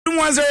Adum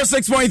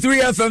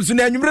 106.3 FM so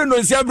na nwumre no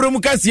nsia bro mu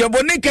kase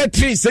aboneka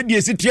tree se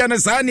die sitia na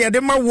saa ne de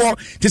ma wo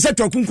te se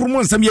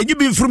tokunkurum nsam ye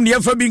gibi mfrum ne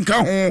afa bi nka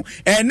ho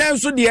na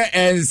nso de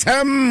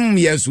ensam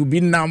yesu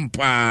bi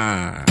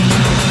nampa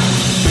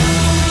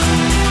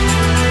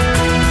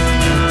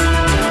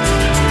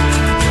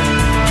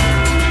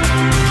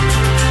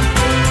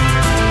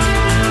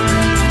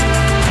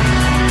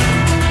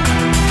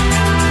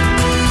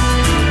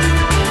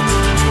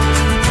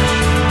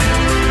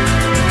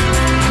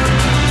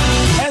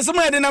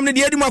namne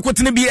de adum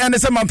akotene bi ene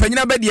se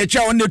mampanyina ba de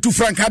acha won tu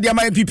frank ade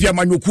ama MPP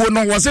amanyokuo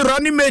no wo se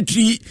rani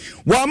metri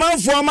wo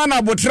amanfo ama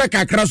na botre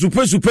kakra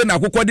super na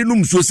akokode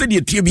num so se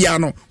de tie bia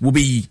no wo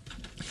beyi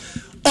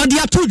odi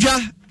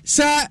atodwa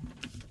se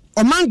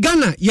oman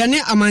Ghana ye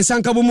ne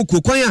amansanka bo mu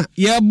kokon a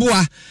ye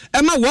boa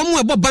e ma wo mu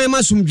ebo ban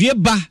ma sumdue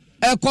ba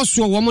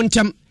ekoso wo mu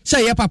ntem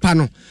say ye papa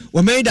no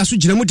wo me da so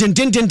gina mu ten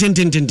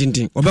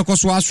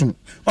obekoso asom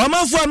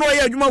omanfo no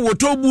ye adwuma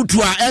woto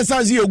butu a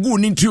esaze egu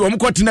ni ntri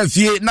omkotena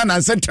fie na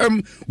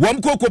nansentem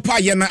womkokopa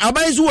ye na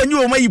abanzu wonyi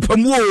wo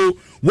mayipamu o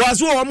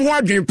waso wo ho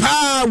adwen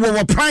pa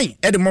wo pan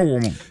e de mo wo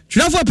mo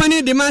twafo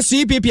pani de ma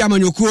CPP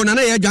amanyokuo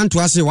na ye dwanto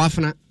ase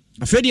wafena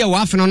afedia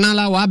wafena na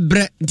la wa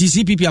bre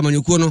DCPP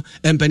amanyokuo no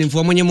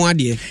empanimfo monye mo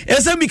ade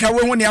esemi ka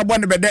we ho ne abo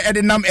ne bede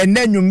ede nam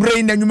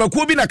enanwumre na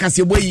nwumakuo bi na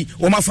kasebo yi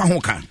wo mafa ho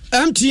ka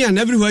MTN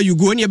everywhere you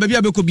go ne baby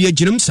abeko bi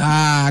agirim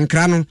saa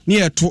nkra no ne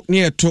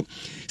eto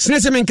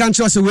sinese men kan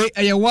se we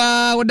eye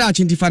wa woda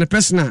achintifa ne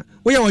persona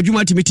we ya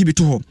wadwuma timiti bi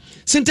to ho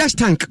syntax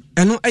tank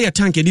eno eye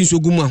tank edin so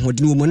gumu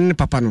ahode wo mo ne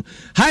papa no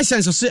high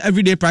sense of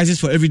everyday prices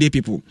for everyday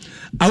people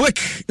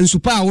awake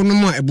nsupa wo no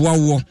mo eboa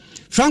wo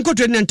Franco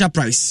Trading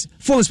Enterprise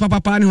phones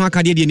papa ne ho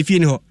akade de ne fie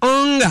ne ho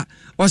onga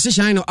o se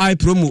shine no I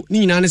promo ni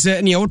nyina ne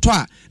se ne woto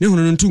a ne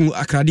hono ntu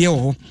akrade wo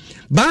ho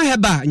ban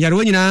heba nyare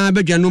wo nyina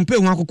badwa no mpe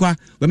ho akokwa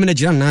we me na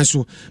gira nan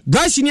so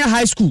Bra Senior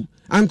High School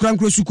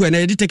ankro suku na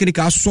yedi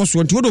technical so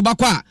nti wodo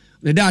bakwa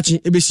ne dachi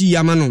ebesi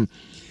yama no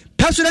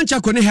President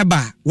Chako ne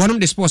heba one of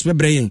the sports be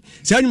brain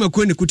se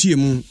anyumakuo ne kutie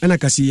mu na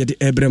kasi ye de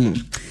ebremu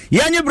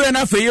yanye bre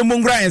na fe ye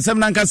mungra ensem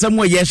na nkasa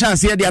mu ye hya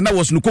ase de na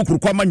wosu kokuru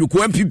kwa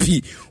manyuko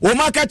MPP o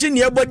maka chi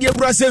ne ebodi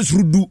egura se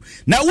surudu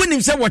na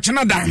wonim se wo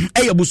chena da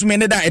eye bosume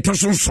ne da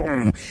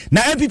etosonson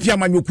na MPP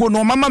amanyuko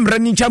no mama mra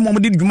ni ncha mo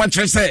de dwuma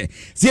kire se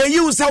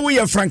ye usa wo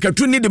ye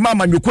frankatu ni de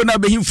mama manyuko na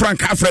behi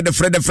frank afrede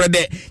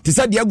ti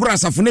se de egura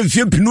asafo ne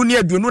mfie pinu ne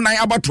aduonu nan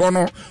abato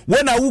no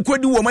wona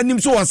wukodi wo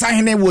manim so wo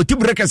sahene wo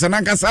tibrekese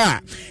na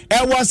nkasa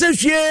wa se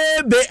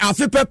hwie be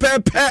afi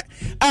pepepe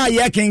a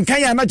ye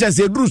kenkan ya na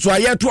chase duru so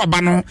aye to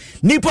aba no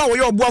nipa wo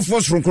ye oboafo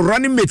soronko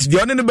running mate de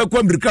one ne bekwa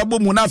Amerika bo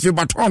mu na afi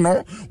baton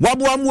no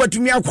waboa mu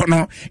atumi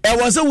akono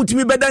wa se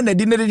wutumi beda na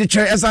di ne de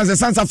kire esanse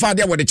sansa fa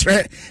de wo de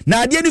kire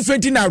na ade ni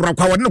fenti na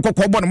rakwa wo ne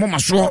kokko bo no mo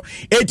maso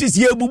etis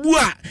ye bubu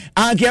a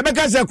anke ye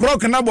beka se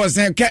krok na bo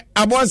se ke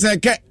abose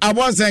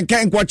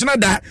ke nkwachina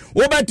da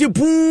wo bati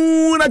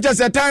pu na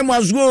chase time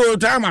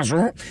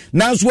aso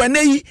na so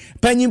anei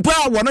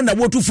panyimpa wo no na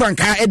wotu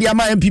franka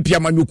ama MPP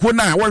amanyuko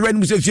na wɔhwɛ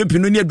nim sɛ fie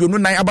pinu ne aduonu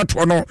nan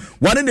abato no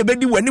wɔne ne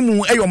bedi wani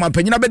mu ɛyɛ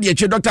ɔmampanyina bɛde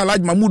akyɛ Dr.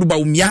 Alhaji Mahmoud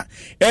Bawumia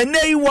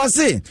ɛnɛyi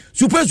wɔse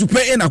super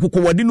na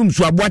kokɔ wɔde num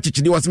so abo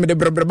akyekye de wɔse mede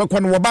brebre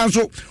bɛkɔ no wɔba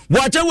nso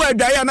wɔakyɛ wɔ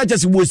adwae na kyɛ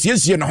sɛ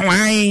wɔsiesie no ho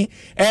an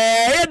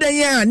ɛyɛ den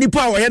ya nipa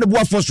wɔyɛ ne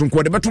boafo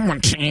sonko de bɛto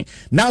monten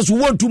nanso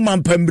wɔntu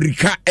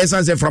mampamirika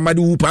ɛsan sɛ framade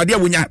wu paade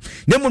wonya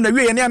na mmom na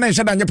wie ne ana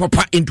nhyɛ da nyɛ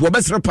papa enti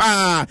wɔbɛsere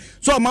pa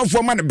so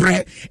amanfo ma ne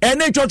brɛ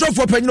ɛnɛ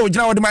twɔtwɔfo panyina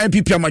ogyina wɔde ma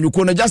MPP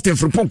amanyuko no Justin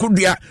Frimpong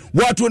Kodua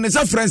wato ne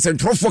sa friends and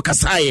trofo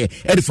kasaye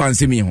e de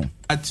fansemi ho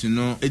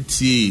atino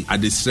eti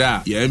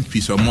adesra ya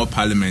MP so more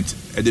parliament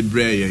e de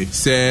breye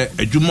se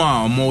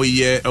adwuma a mo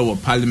ye e wo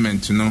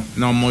parliament no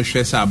na mo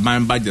hwe se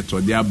aban budget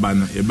ode aba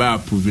no e ba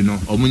approve no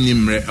omo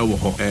nyimre e wo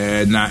ho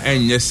na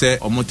enye se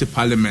omo te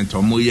parliament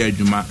omo ye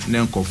adwuma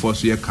na nkofo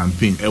so ye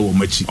campaign e wo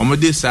machi omo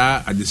de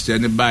sa adesra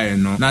ne bae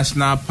no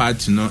national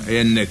party no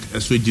e neck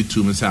eso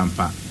gitu mu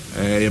sampa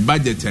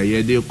budget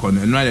ye de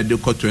kono no ya de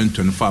ko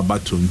 2024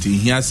 about 20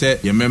 here say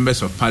your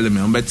members of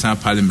parliament better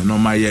parliament no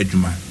ma ye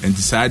adwuma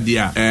enti saa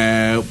dia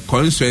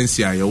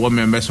constituency a your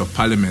members of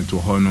parliament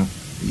wo no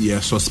ye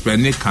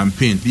suspend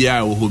campaign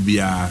bia wo ho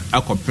bia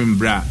akopem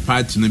bra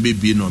party no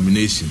be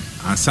nomination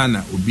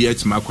ansana obi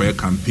atima akoye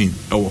campaign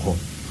e wo ho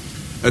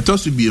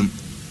etosu biem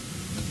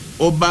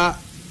oba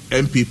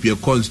MPP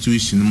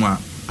constitution mu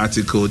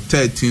article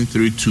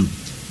 1332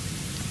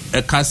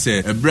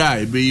 ekase ebra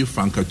ebeyi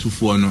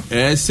frankatufo no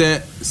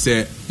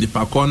se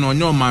nipakọ no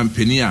onye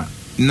omampeni a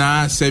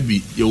na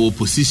sebi ye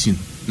opposition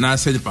na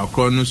se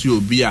nipakọ no so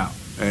obi a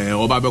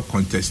oba be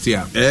contest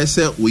a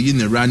se oyi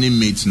ne running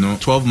mate no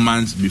 12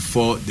 months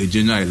before the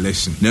general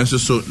election then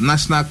so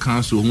national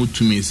council hu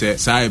to me say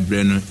sai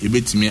bre no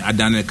ebetimi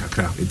adane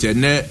kakra ete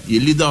ne ye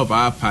leader of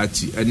our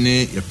party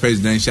ene ye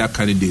presidential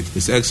candidate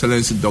His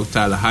Excellency Dr.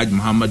 Alhaji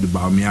Muhammad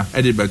Bawumia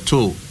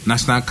edibeto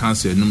national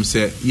council num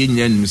say ye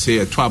nya num say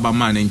ye to aba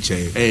man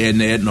nche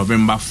ne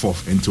November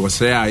 4th enti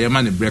osere a ye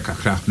ma ne bre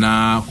kakra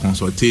na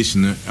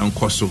consultation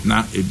enkoso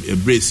na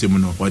ebrese mu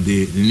no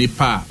ode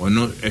nipa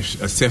ono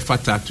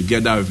sefata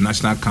together together with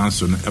National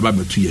Council no eba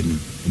betu yanim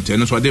nti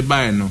no so de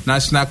buy no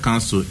National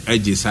Council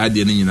eje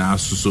saade no nyina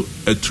so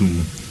etum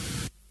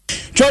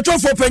Chocho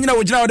for Penina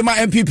wojina wode ma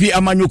MPP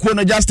amanyuko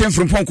no Justin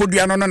from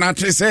Ponkodua no na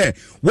atre se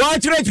wa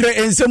kyerɛkyerɛ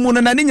ensemu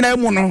no na ne nyina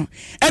mu no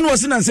ɛne wɔ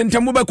se na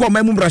nsentamu bɛkɔ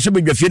ma mu brahye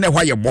bedwafie na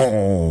hwa yɛ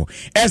bɔ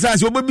ɛsa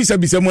se obebisa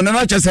bisa mu na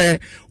na kyɛ sɛ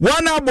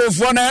wana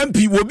abofo na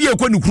MP obi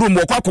ekɔ ne kurom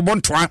wɔ kwakɔbɔ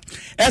ntoa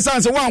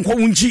ɛsa se wankɔ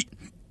wunchi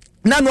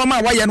na no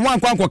ma wa yɛ no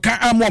wankɔ ankɔka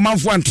amɔ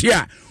manfo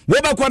antea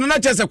wobakɔ no na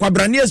kyɛ sɛ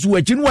kwabrane asu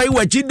wachi no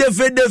wachi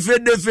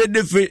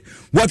defe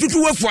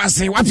watutu wafu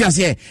ase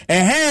wapiase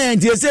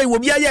nti sɛ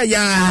wobi ayɛ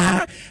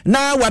ya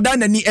na wada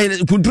nani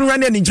kuduru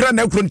ne nkyira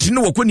na kronti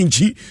no wakɔ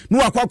ninchi no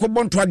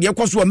akɔ nto ade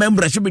kɔ so wa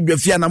membra hye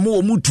bedwafia na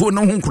mo mu tuo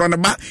no ho nkro ne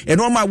ba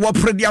ɛno ma wo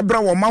predi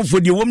abra wo manfo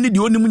de wom ne de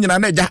onim nyina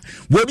na agya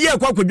wobi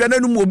akɔ akɔdwa na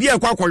no obi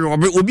akɔ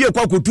akɔyobe obi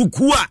akɔ akɔtu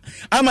kuwa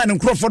ama ne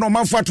nkrofo no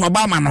manfo ato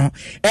aba ama no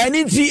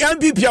ɛni nti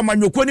MPP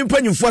amanyoko ni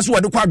mpanyimfo so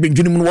wade kɔ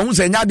adwendwene mu no wo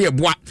sɛ nya de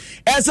boa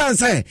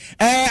ɛsanse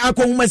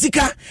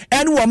akohumasika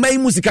ene wo mai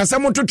musika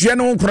sam totoe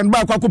ne ho nkron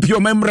ba akɔpie o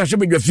memra hye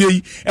bedwafie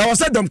yi wo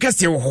sɛ dom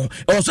kɛse wo ho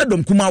wo sɛ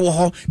dom kuma wo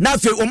ho na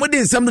afei o mode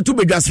nsam no to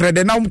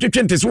bedwasrede na wo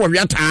twetwente se wo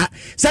wiata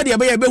sɛ de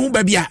be behu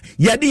ba bia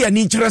ye de ye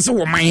ni kyerɛ se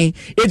wo man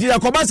eti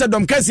akɔba sɛ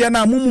dom kɛse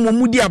na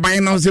mumu di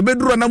aban na se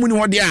beduro na muni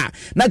ho de a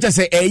na kyɛ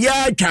sɛ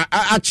ɛya atwa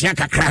akyea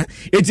kakra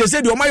eti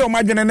sɛ de o mayo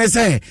madwene ne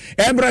sɛ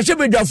memra hye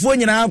bedwafo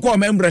nyina akɔ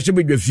memra hye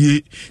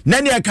bedwafie na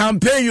ne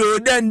campaign yo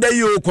den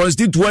yo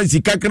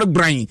constituency kakra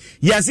bran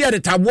yase ya de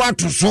taboa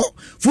to so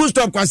full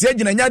stop kwase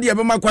agina nya de ye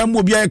bema kwa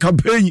mo bia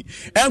campaign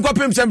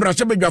enkopem se mbra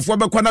hye bedwafo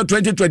be kwa na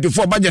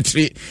 2024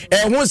 budgetary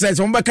ho se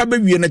se mbaka be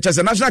wie na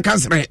kyese national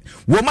council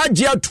wo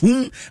magye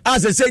atum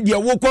as se de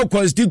wo kwa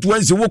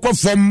constituency wo kwa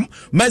form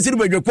masiri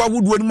bedwakwa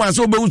wuduo ni ma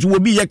so be wusu wo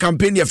bi ye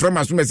campaign ye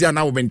frama so mesi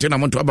na wo bentena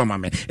mo to aba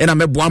mame na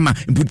meboa ma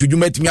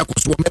imputudwuma timi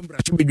akoso mbra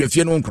hye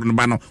bedwafie no nkro no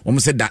ba no wo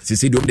se da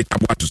se de wo de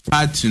taboa to so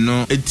party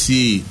no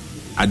eti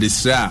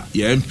adesra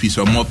ye MP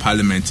so more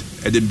parliament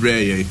e de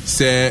bre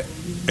say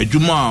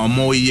adwuma a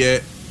omo ye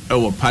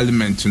e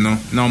parliament no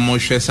na omo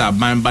hwe say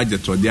aban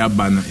budget o de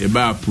aba no e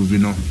ba approve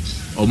no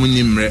omo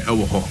nimre e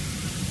wo ho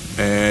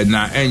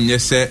na enye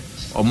say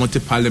omo te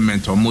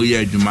parliament omo ye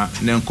adwuma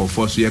na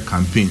nkofo so ye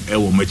campaign e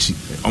wo machi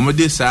omo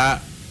de sa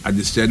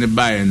adesra ne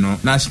bae no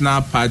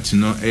national party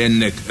no e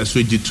neck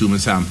so gitu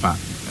msampa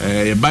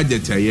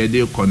budget ye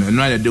de kono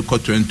no de ko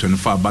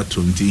 2024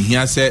 abato nti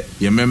hia se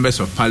ye members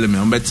of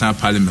parliament better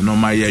parliament no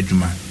ma ye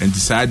adwuma nti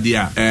saa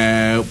dia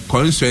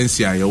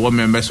constituency ye wo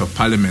members of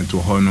parliament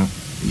ho no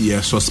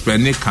ye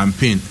suspend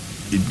campaign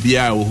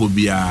bia wo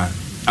bia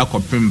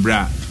akopem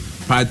bra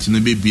party no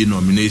be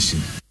nomination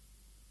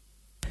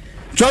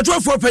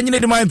Chocho for Penny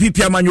de my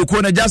MPP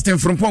amanyoko na Justin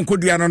from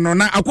Ponkodua no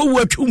na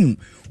akɔwu atwum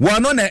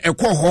wano na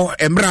ɛkɔ hɔ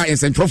emra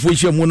nsɛntwɔfo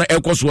hye mu na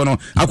ɛkɔ so no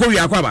akɔwi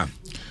akwaba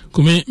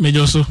kumi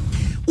mejoso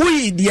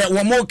we de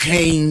wo mo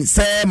kan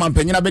sɛ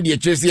mampanyina be de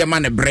kyerɛse ye ma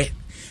ne bre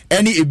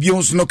ɛne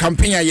ebions no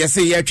campaign a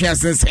yɛse yɛ twa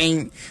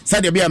sensen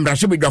sɛ de be amra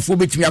hye bedwafo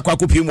betumi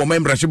akɔpie mu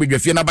memra hye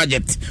bedwafie na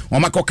budget wo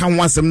makɔka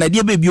ho asɛm na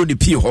de be bio de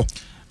pie hɔ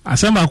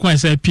asɛm akwan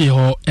sɛ pie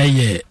hɔ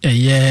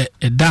ɛyɛ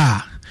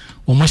ɛda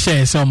omo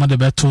share say omo de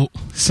beto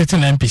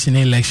sitting MPC in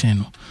election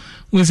no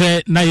we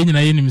say na ye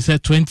nyina ye nim say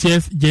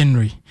 20th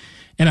January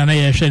and na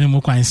ye hwe ni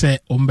mu kwan say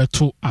omo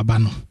beto aba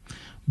no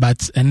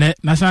but and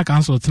National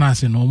Council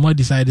trans no omo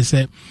decide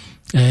say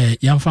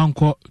yamfa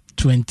nko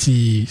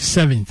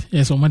 27th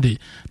yes omo de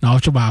na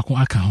ocho ba ko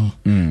aka ho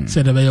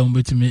say de be ye omo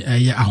betimi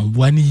ye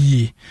ahomboa ni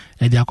yie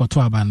e de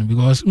akoto aba no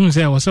because we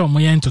say omo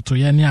ye ntoto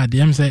ye ne ade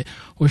am say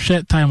o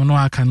hwe time no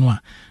aka no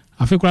a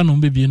afekura no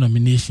be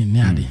nomination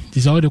ne ade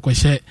this all the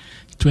question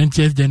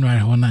 20th January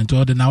hona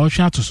nto de na wo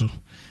hwa to so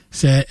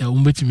se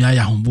umbetimi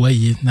aya homboa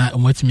yi na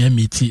umbetimi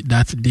amiti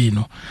that day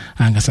no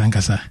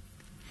ankasa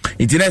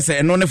intine se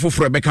eno ne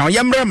foforo beka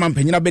yamra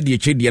mampanyina be de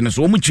echedie no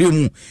so omu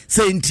kyemu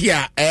se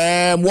ntia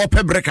mo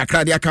pebre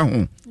kakra de aka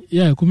ho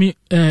yeah kumi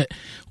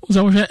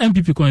uza wo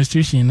MPP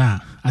constitution na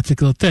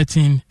article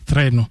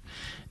 13(3) no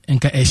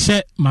enka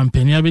ehye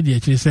mampanyina be de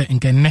echi se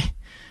enka ne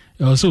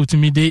so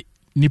utimi de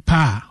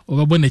nipa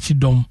ogbo na chi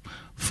dom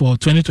for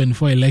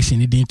 2024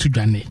 election din to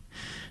dwane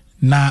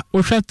na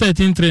ohwe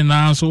 13(3)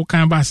 na so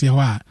kan ba se ho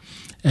a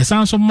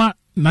esan so ma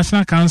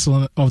National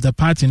Council of the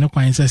party no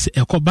kwan se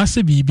ekoba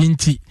se bibi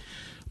nti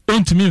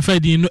ontumi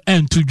mfadi no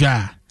entu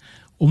dwa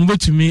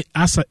omubetumi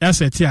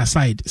asset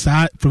aside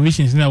sa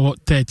provisions na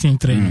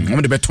 13(3)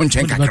 omde beton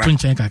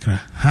chen kakra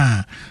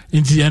ha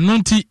nti eno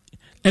nti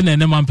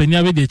ene mampani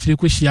abe de chire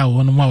kwhia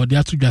wo no ma wo de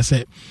atodwa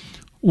se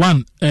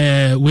one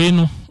we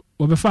no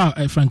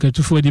obefa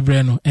frankatufo di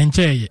bre no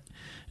encheye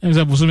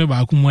emza bosome ba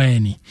akumu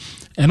ani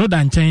eno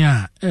da nchen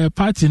a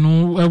party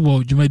no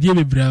ebo dwumadie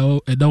bebra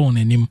eda won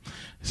anim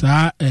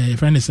sa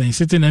friend is saying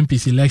sitting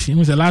MPC election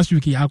was the last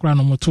week akra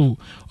no moto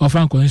of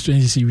an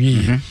constituency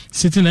we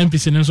sitting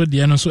MPC no so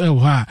de no so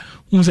ha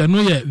we say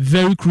no ye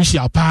very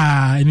crucial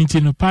pa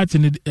anything no party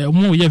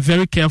mo ye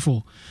very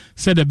careful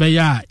said the be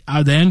at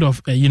the end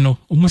of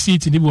omu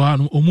seat ni bo ha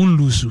no omu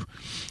lose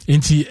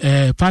enti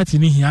party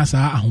ni hia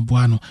sa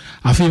ahomboa no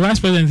afi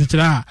vice president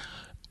tira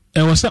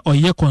was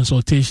a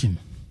consultation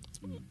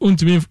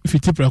untumi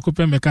fiti prako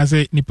pe meka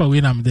say nipa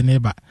we na mde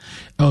neba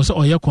also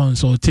oye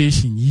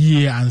consultation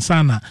ye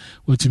ansana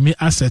otumi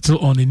settle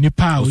on the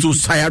nipa so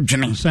say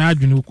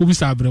adwene ko bi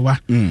sabrewa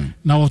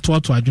na woto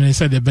adwene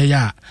say the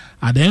beya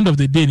at the end of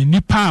the day ni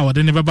nipa o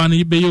de ne baba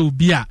no be ye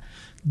obi a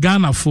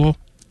Ghana for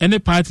any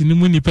party ni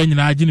mu nipa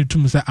nyina agene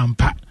tum say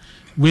ampa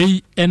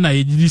we ena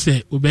ejidi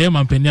say obeye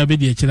mampani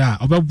abedi ekire a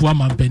obebua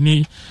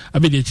mampani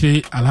abedi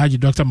ekire Alhaji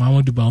Dr.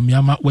 Mahmoud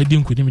Bawumia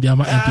wedding kudim dia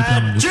ma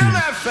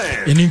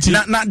MPP eninti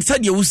na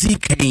said you see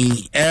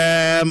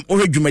kan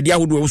o dwumadi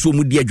ahodo wo so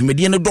mu di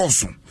adwumadi ne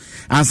doso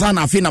ansa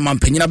na afi na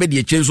mampani abedi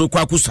ekire so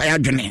kwa kusaya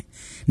adwene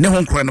ne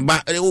ho nkro no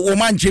ba o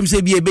man chem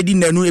say bi ebedi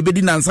nanu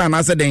ebedi nansa na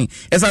aseden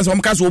esan so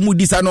omka so mu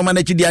di sa no ma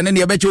na chidia ne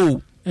ebeche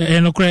o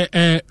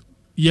enokre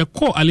ye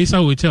call Alisa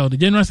Hotel, the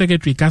General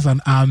Secretary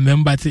Kasan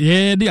member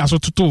the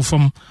asoto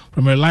from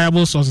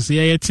reliable sources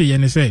ye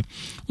say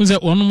unse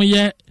onu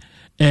ye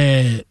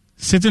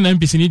certain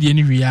MPC need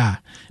any we are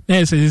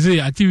na say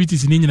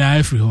activities ni nyina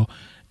afri ho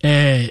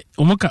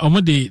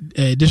omo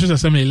the district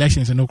assembly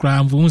elections no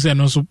kra unse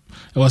no so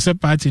was a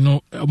party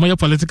no omo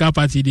political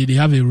party they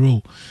have a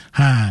role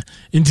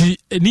nti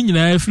ni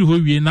nyina afri ho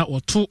wie na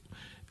oto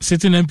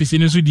certain MPC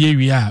no so die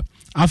we are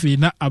afi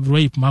na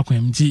abroip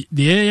makwam ti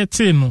de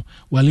yete no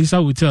Walisa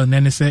Hotel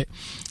nene say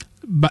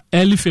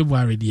early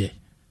February there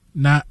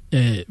na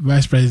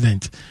vice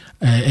president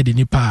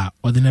edinipa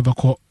or the never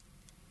call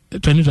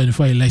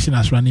 2024 election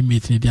as running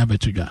mate ni dia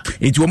betudwa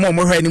enti wo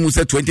mo hwe ni mu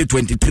se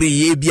 2023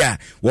 ye bia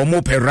wo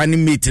mo pe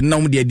running mate na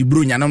mo de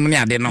adibro nya no ne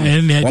ade no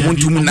wo mo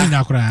ntum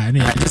na kra ne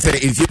se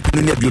enfi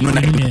punu ne aduno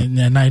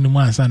na inu mu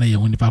ansa na ye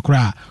honipa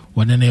kra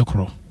wone ne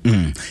ekro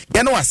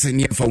ya no ase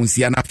ne fa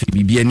unsia na afi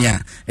bibia ni a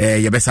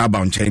ye besa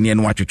ba nche ne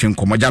no atwetwe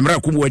nkomo jamra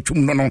ko mo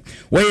atwum no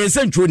wo ye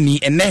sentro ni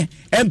ene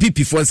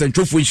MPP fo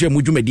sentro fo nhye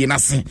mu dwumadi na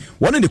se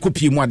wone ne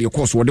kopie mu ade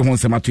course wo de ho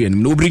nsemato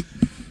yanim no obri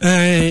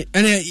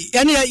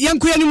ene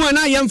yankuya ni mu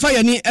na yamfa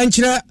yani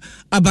enkyere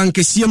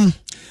abankesiem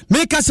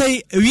meka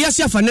say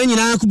wiase afa na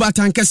nyina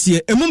kubata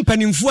nkase emu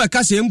mpanimfo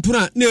akase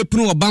empuna na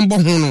epunu obambo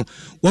ho no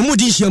wo mu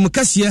di hyiam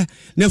kase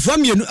na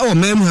fuamienu e wo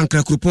mam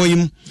hankra kropon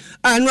yim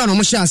anu ano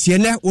mo hyase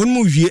ne won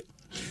mu wie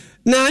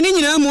na ne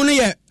nyina mu no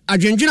ye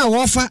adwendwena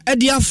wo fa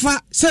ade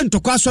afa se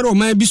ntokwa asore o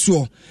man bi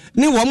so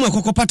ne wo mu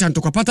ekokopata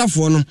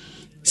ntokopatafo no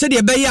se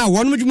de be ya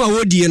won mu dwuma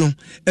wo die no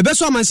ebe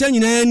so amanse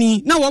nyina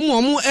ni na wo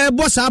mu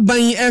ebo sa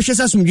ban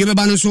hwesa sumdwe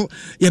beba no so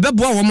ye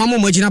bebo wo mama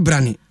mo agina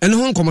brane ene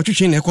ho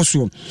nkomotwetwe na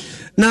ekoso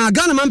na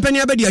Ghana mampani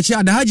abedi achi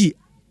Adahaji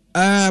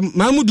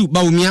Mahmoud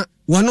Bawumia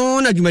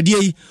wono na dwumadie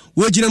yi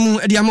wo gina mu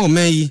ade ama o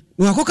man yi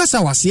no akokasa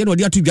wase de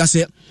ode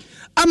atudwase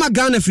ama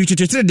Ghana free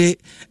tetetere de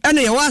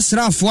ene ye wa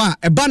asrafo a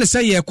eba ne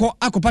se ye kɔ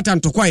akopata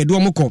ntokwa ye do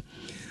omkɔ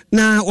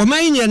na o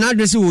man yi na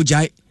adresi wo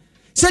jai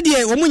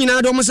sɛdeɛ wɔn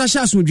nyinaa dɔm sa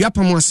hyɛ asomdua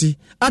pam ase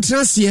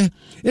atena seɛ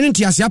ne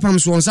ntiase apam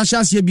so wɔn sa hyɛ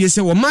aseɛ bie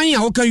sɛ wɔman a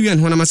wɔka UN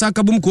ho na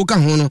masaka bom ko ka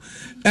ho no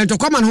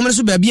ntɔkwama no ho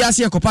so baabi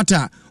ase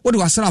ɛkɔpata wode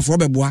wasrafoɔ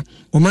bɛboa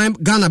wɔman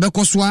Ghana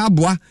bɛkɔ so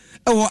aboa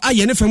ɛwɔ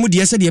ayɛ ne famu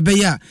deɛ sɛdeɛ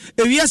ɛbɛyɛ a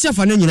ewiase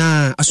afa no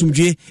nyinaa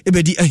asomdue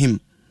ɛbɛdi ahim.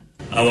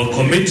 Our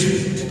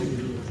commitment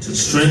to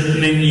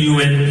strengthening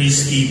UN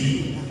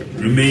peacekeeping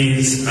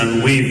remains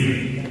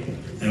unwavering,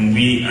 and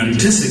we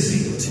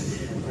anticipate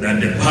that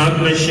the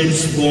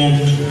partnerships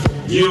formed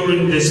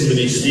during this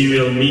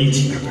ministerial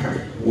meeting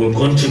will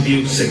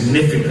contribute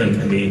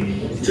significantly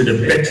to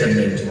the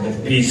betterment of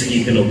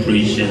peacekeeping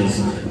operations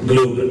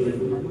globally.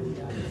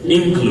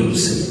 In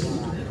closing,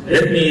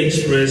 let me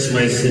express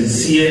my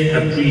sincere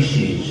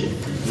appreciation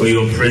for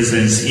your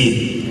presence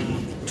here.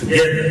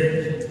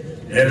 Together,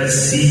 let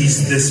us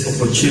seize this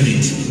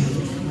opportunity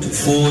to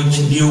forge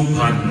new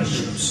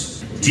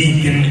partnerships,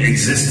 deepen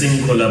existing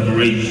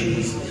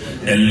collaborations,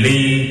 and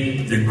lay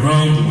the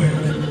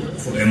groundwork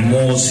for a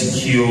more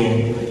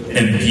secure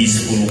and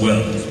peaceful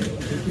world.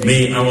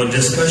 May our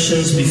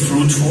discussions be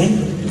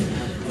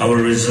fruitful, our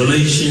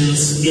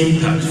resolutions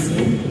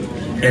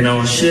impactful, and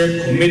our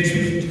shared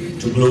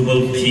commitment to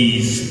global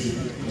peace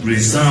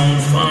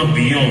resound far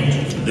beyond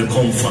the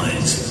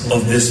confines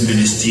of this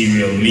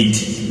ministerial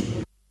meeting.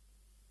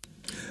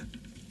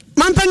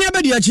 Mampani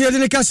abedi achiede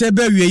ne kase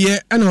be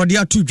wieye ena ode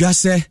atu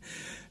dwase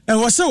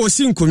wo se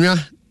osi nkonwa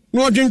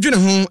na odwendwene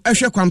ho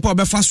ehwe kwampa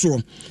obefa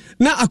so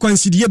na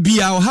akwansidie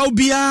bia o haw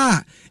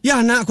bia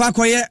ya na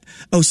akwakoye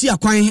osi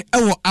akwan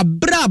ewo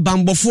abra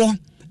bambofo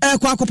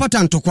kwa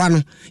akopata ntokwa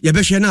no ye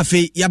behwe na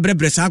afei ya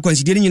brebre sa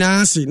akwansidie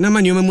nyina ase na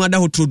mane omamu ada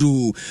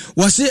hotrodo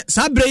wo se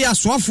sa bre ya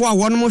soafo a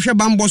wono mo hwe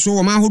bambo so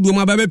wo ma hodo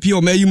mu ababa pie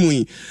o ma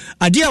yimu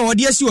ade a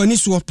wode asi wani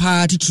so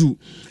pa titu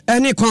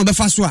ene kwa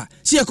obefa so a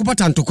si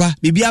akopata ntokwa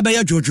bibia ba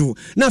ya jojo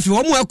na afei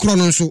wo mu ekro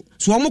no nso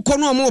so wo mu kɔ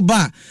no wo mu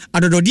ba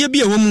adododie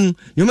bia wo mu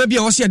nyoma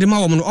bia wo se de ma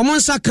wo mu no omo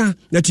nsaka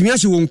na timi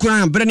ahye wo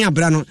nkura bre ne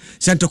abra no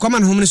se ntokwa ma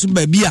no ho so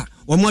ba bia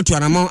wo mu atu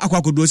anama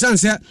akwakodo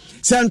sanse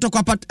se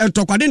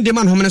ntokwa dende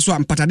ma no ho so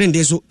ampata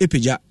dende so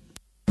epeja.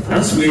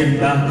 As we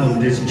embark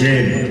on this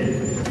journey,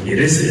 it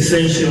is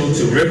essential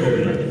to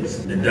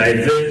recognize the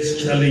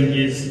diverse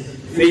challenges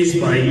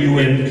faced by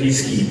UN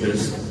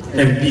peacekeepers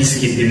and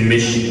peacekeeping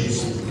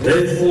missions.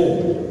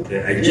 Therefore,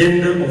 The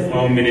agenda of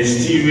our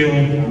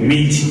ministerial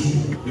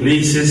meeting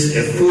places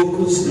a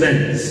focused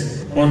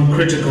lens on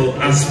critical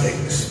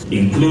aspects,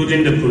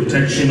 including the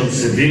protection of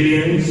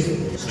civilians,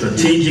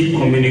 strategic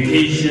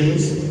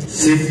communications,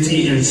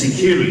 safety and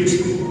security,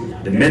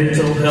 the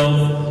mental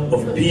health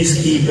of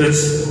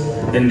peacekeepers,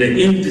 and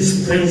the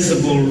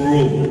indispensable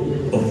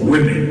role of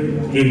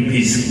women in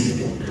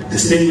peacekeeping.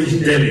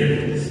 Distinguished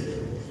delegates,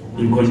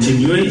 in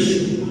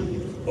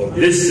continuation of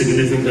this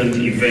significant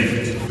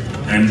event,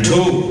 I am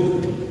told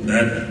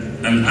that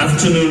an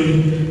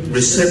afternoon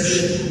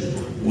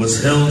reception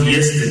was held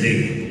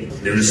yesterday.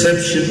 The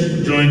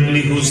reception,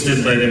 jointly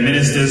hosted by the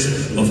Ministers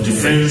of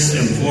Defense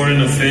and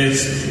Foreign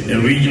Affairs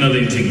and Regional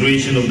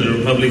Integration of the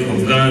Republic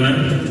of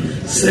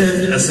Ghana,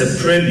 served as a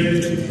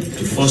prelude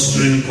to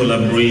fostering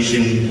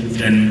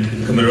collaboration and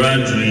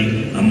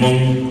camaraderie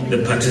among the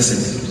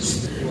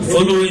participants.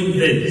 Following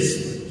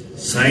this,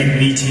 side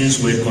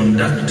meetings were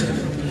conducted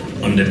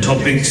on the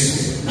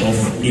topics of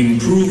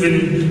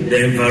improving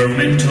the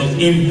environmental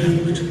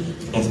impact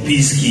of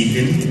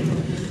peacekeeping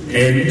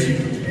and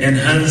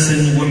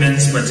enhancing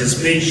women's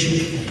participation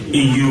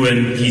in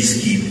UN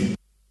peacekeeping.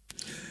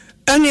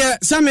 Anya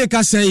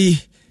sameka say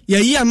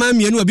ye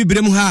amamienu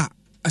abibirem ha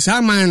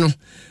asama no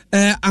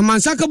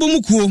amansaka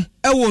bomukuo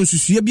ewo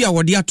nsusue bi a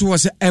wode ato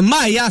se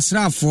ema ya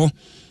asrafo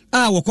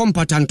a wo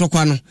kompata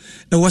ntokwa no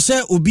wo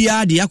se obi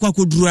a de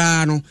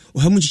akwakodura no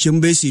ohamu chichemu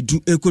be se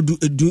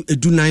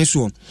edu nan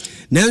so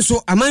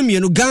nanso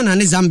amamienu Ghana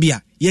ne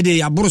Zambia yede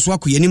ya boroso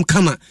akoyanim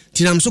kama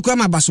tinam so kwa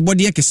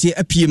mabasobode ekese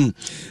apiem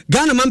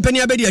Ghana mampani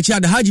abedi achi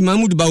ada Haji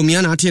Mahmoud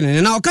Bawumia na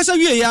atene na okasa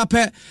wie ya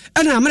pe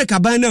na America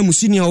ban na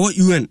musini a wo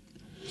UN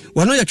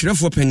wono ya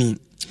twerefo pani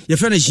ye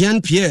frɛ no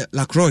Jean-Pierre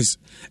Lacroix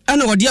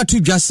ana wode atu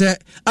dwase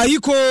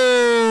ayiko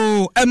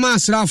ema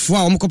asrafo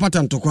a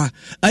omkopata ntokwa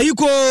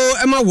ayiko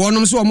ema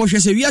wonom so omohwe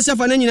se wiase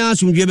fa na nyina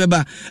asomdwe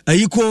beba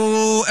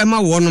ayiko ema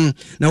wonom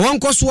na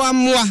wonkoso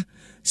amoa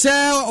se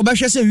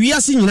obehwe se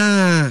wiase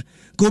nyina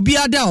obi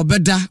ada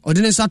obeda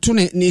odene sato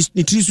ne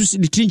trisu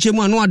ne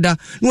trinchemu anu ada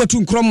na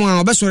watu nkromo a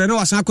obesore na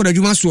wasan akọ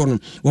adwuma so no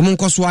wo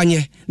monkoso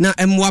anye na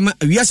emwa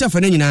wiase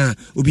afa na nyina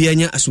obi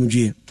anya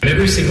asomdwe.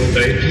 Every single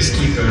day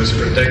peacekeepers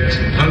protect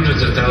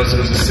hundreds of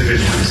thousands of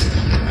civilians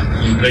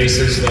in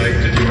places like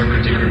the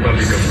Democratic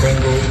Republic of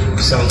Congo,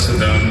 South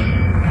Sudan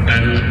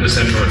and the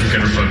Central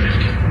African Republic.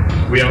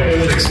 We are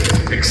all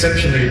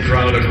exceptionally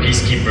proud of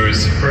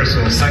peacekeepers'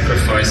 personal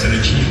sacrifice and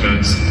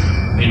achievements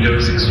in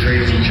those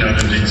extremely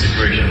challenging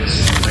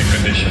situations and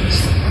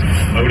conditions.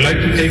 I would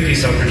like to take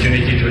this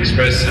opportunity to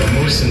express our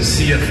most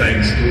sincere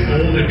thanks to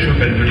all the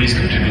troop and police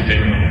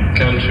contributing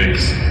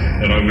countries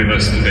that are with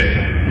us today.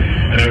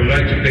 And I would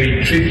like to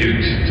pay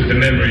tribute to the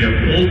memory of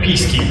all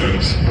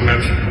peacekeepers who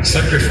have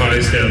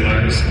sacrificed their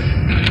lives,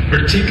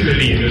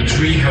 particularly the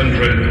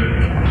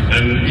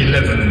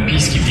 311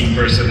 peacekeeping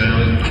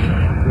personnel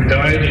who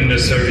died in the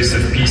service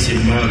of peace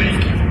in Mali.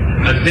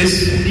 At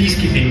this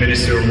peacekeeping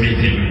ministerial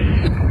meeting,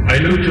 I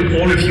look to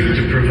all of you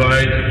to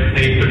provide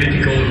a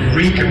political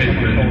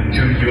recommitment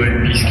to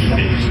UN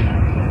peacekeeping.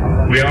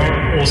 We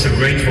are also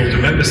grateful to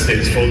member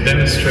states for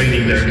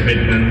demonstrating their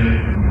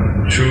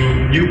commitment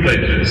through new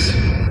pledges.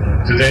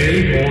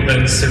 Today, more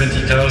than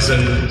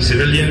 70,000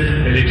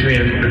 civilian, military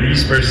and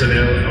police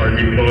personnel are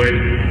deployed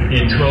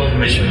in 12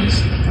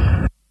 missions.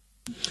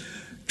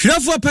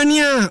 Trafo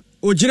pania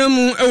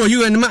ojiramu ewo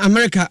UN ma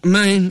America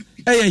man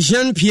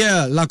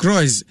Jean-Pierre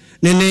Lacroix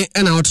nene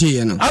ena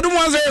otie no Adum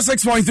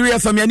 106.3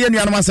 FM ya ni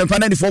anama sempa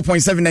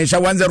 94.7 na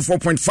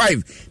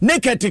 104.5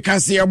 nekete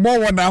kase ebo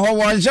woda ho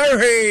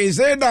wonhwe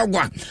se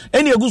dagwa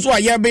eni eguso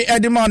ayebe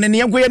edema ne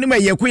yenkoye ne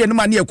mayekoye ne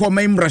ma ne ekọ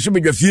man mrahye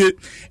bedwafie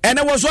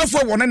ene wo so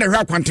afọ wona ne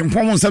hwa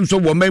kwantempon nsam so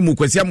wo man mu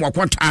kwasia mu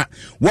akwanta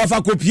wo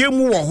fa kopie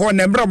mu wo ho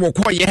ne mra wo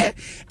koye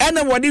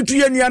ene wode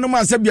tuye nuanom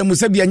asabia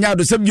musabia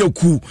nyaado sabia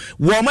ku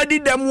wo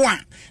madidam a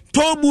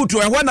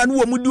tobuto ehwa na no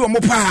mudi omo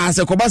pa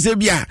se kobase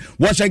bia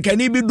wo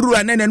shankani bi duru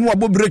anene no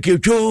abo breke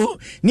two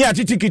ni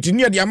atitikiti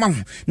ni de ama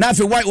na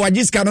afi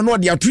wajiska no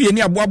de atoye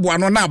ni aboabo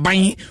no na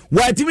aban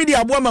wa timi de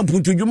abo ama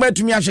mpuntu dwuma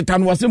atumi ahyeta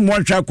no wase mo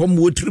hwa kom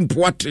wo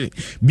trimpoate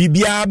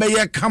bibia be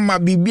ye kama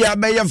bibia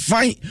be ye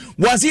fan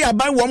wase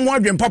aban wo mo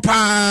adwen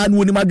papa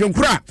no ni madwen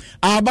kura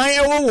aban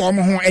ewo wo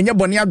mo ho enye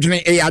bone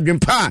adwene e adwen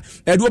pa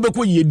edo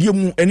obekọ yedie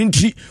mu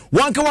enenti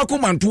wanka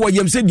wakomanto wo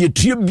yem se de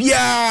tie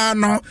bia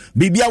no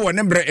bibia wo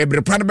ne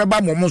ebre pa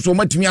beba mo so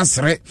matimi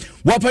asere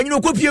wapanyino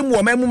kopie mu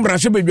o mamu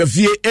mrahye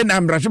bedwafie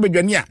ena mrahye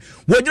bedwane a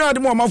wonyina de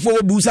mo amafo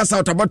wo busa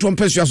South Abato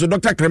mpesua so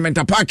Dr.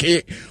 Clementa Park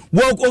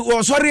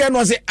wo sorry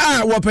no se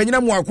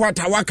wapanyina mu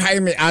akwata wakai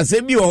me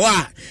ase bi ho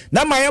a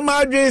na mayema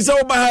adwen se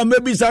wo ba ha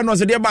mabisa no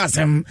se de ba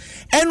asem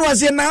eno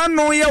se na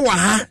no ye wa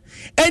ha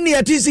eni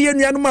atisi ye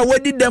nuanom a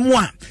wadi demo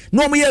a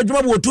no mo ye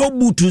adwuma bo to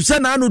butu se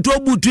na no to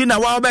butu na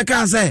wa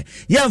obeka se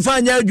ye mfa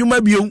anya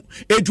adwuma bio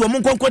etu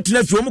omo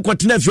konkotena fie omo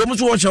kotena fie omo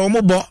so wo hye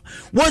omo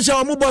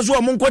bo so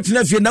omo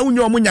kontena fie na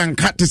unyo omo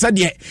nyanka te se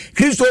de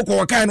Kristo ko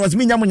wakan no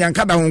asemi nyam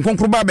nyanka da hon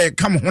konkro ba be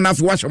kam ho na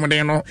fe wa hye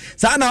moden no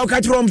sa na wo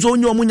ka kire omo so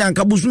unyo omo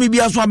nyanka busumi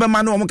bia so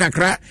abema na omo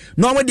kakra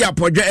na omo de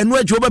apodwe enu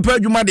achi obepa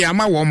adwuma de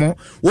ama wo mo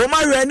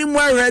hwe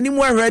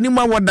ani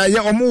mu woda ye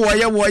omo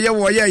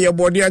wo ye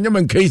body anyam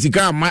nkai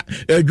sika ama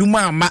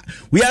adwuma ama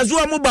we azu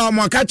omo ba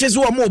omo ka kye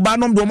so omo ba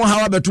nom do omo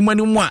hawa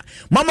betumani mu a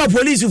mama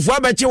police fu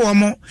abeche wo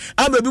mo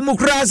ababi mu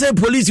kra se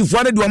police fu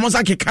ane do omo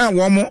sakeka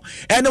wo mo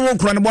ene wo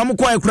kra ne bo omo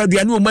kwa kra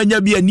duane omo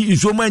anya bia ni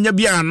iso omo anya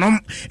bia anom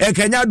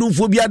kanya do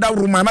fu bia da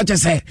ruma na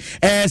kyese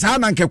sa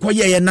na nkekọ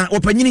ye na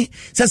opanyini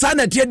se sa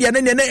na tie dia ne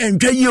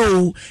entwa yi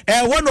o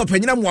wo no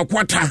opanyina mu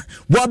akwata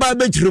bo aba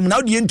bechirim na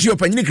odi enti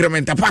opanyini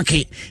krementa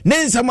pake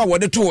ne nsama wo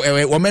de to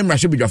wo memra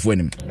hye bidwafo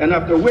anim. And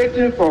after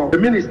waiting for the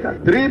minister,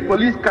 3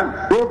 police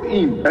cars drove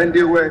in and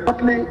they were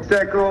hotly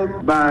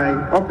circled by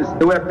officers.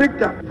 They were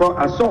picked up for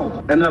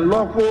assault and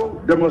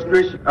unlawful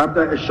demonstration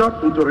after a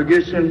short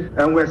interrogation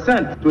and were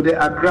sent to the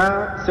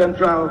Accra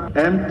Central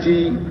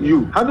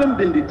MTU. Having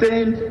been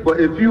detained for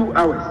a few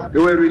hours, they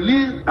were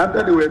released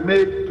after they were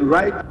made to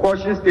write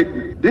caution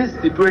statements. This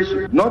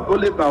situation not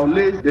only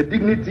violates the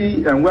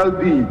dignity and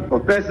well-being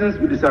of persons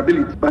with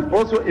disability, but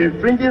also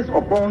infringes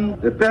upon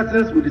the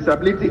Persons with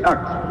Disability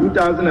Act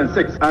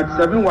 2006, Act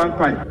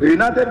 715, the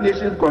United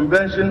Nations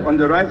Convention on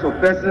the Rights of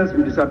Persons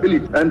with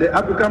Disability, and the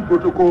African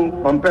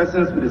Protocol on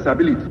Persons with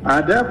Disability.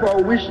 I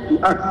therefore wish to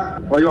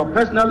ask for your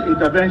personal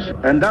intervention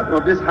and that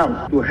of this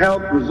House to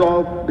help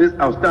resolve this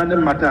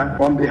outstanding matter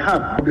on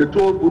behalf of the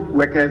toll booth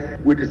workers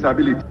with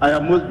disability. I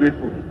am most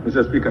grateful,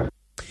 Mr. Speaker.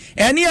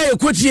 Eni ayo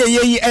kwoti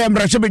ye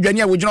embrashe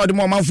bedwane a wogina ode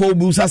mo manfo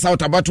obu sa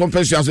South Abato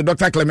Mpesu aso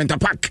Dr. Clement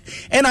Park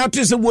ena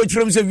atu se wo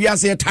twirem se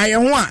wiase taye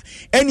ho a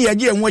eni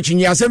age enwo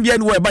chinyi asem bia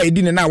ne wo ba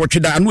edi ne na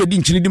wotweda anu edi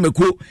nchini di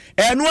mekuo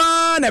enu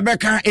a na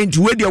beka enti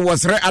wedi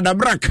wosre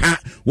adabraka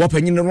wo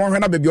panyin no hwe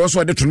na bebi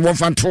oso de tunu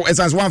fanto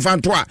esas wan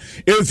fanto a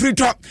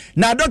efrito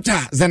na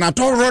Dr.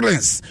 Zenator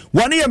Rollins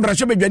woni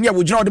embrashe bedwane a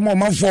wogina ode mo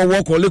manfo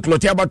wo ko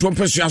leklote Abato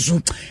Mpesu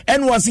aso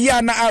enu wase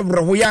ya na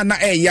abrho ya na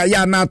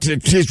ya na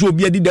tresu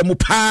obi edi demu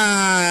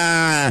pa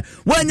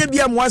wanya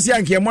bia mwase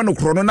anke mo no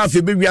krono na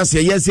fe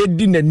bewiase yese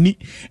di nani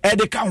e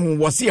de ka ho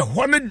wose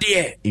hono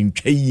de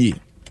ntwaye.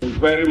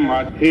 Very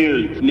much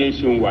hailed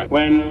nationwide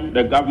when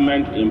the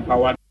government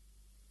empowered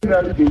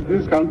in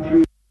this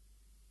country.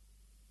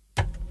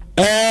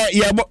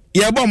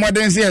 Yebo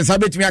modern say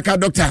sabetimi aka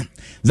Dr.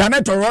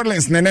 Zenator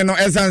Rollins nene no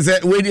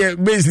esanse we dey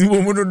base ni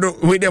wo do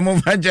we dey mo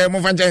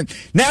fanche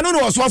na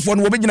no so afo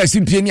no obegina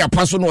simpie ni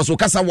apaso no so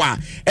kasa wa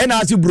e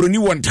na ase broni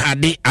won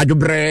tade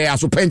adwobre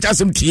aso pencha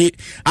asem tie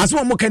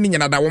aso mo kan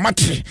nyina da wo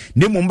mate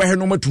ne mo mba he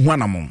no matu hu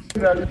anamo.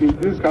 In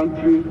this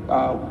country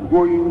are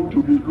going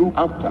to be looked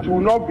after. It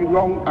will not be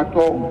long at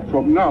all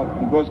from now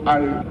because I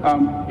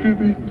am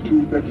privy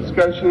to the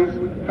discussions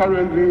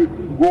currently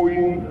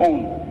going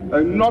on.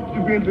 And not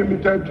even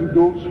limited to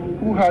those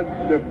who had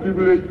the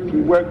privilege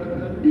to work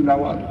in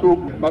our toll.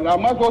 But I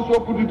must also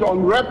put it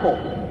on record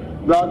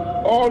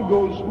that all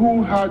those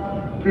who had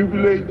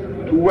privilege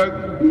to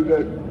work in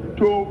the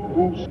toll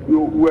booths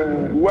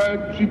were well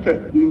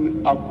treated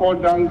in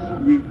accordance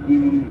with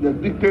the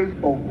dictates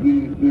of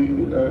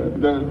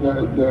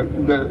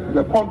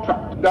the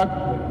contract that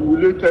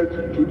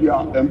related to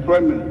their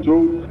employment.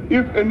 So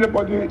if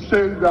anybody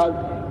says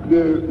that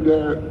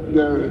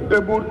the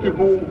able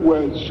people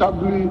were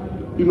shabbily,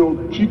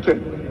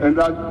 treated and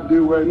that they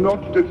were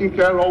not taken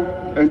care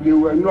of and they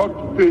were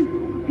not paid,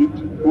 it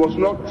was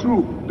not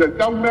true. The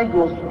government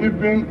was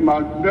even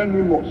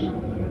magnanimous.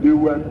 They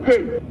were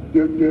paid.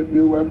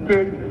 They were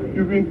paid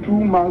even 2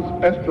 months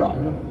extra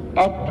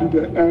up to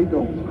the end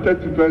of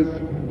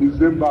 31st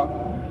December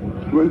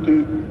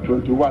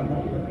 2021,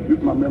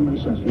 if my memory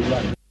serves me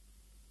right.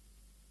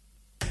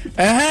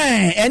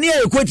 Eni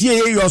e kwoti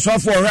ye yo so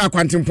for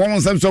akwantempon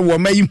nsem so wo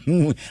mayi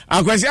hu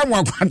akwasi am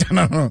akwanta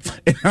no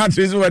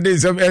atu so wade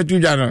nsem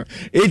etuja no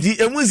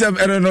eti emu nsem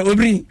ero no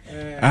obri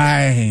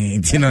ai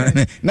tino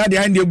na de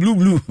ande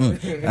blue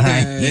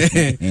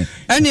ai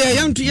ani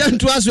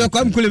yantu aso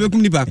akwam kule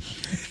bekum nipa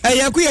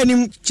yakuya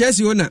nim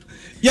Chelsea ona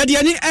yade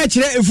ani e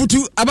kire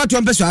Effutu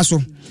Abato Mpesu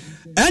aso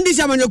andi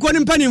samanyoko ni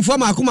mpanimfo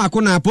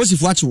maako na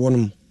posifo ache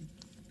wonom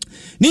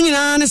ni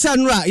nyina ne sa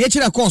nura ye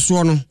kire course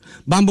no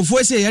bambofo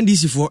ese ya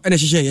NDC fo ene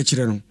hyehyɛ ye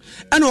kire no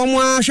ene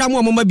omo ahwa mo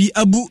amoma bi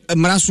abu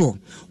mraso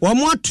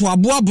omo ato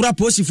abo abura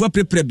posifo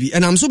prepre bi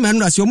enam so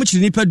menura se omo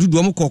kire nipa dudu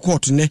omo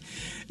court ne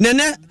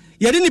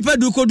yɛde nipa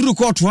du koduru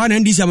court ha na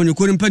ndisi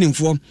amanyɔkuo no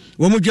mpanimfoɔ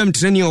wɔn dwam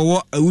treni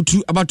ɔwɔ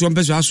awutu abato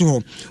mpɛso aso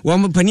hɔ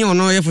wɔn pani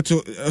ɔno yɛ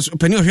foto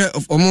pani ɔhwɛ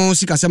ɔmo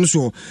sikasɛm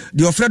so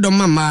de ɔfrɛ dɔm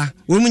mama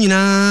wɔn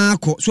nyinaa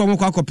kɔ so ɔmo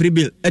kɔ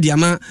prebil de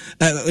ama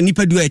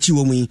nipa du a akyi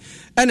wɔn yi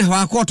ɛna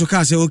hɔ court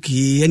ka sɛ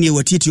okay ɛne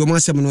wɔtieti ɔmo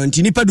asɛm no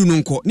nti nipa du no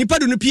nkɔ nipa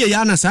du no pie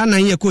ya na saa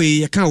nan yɛ kɔ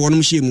yɛ ka wɔn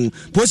hyɛ mu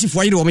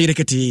posifoɔ yere wɔn yere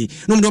kete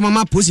no mdo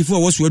mama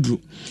posifoɔ wɔ so aduru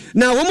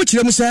na wɔn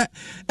kyerɛ mu sɛ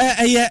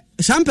ɛyɛ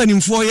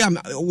sampanimfoɔ yɛ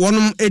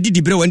wɔn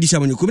edidi brɛ wɔn ndisi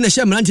amanyɔkuo bi na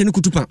hyɛ mmerante no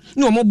kutupa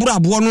na wɔn boro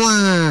aboɔ no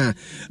a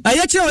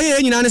ɛyɛ kyerɛ wɔyɛ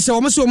nyinaa ne sɛ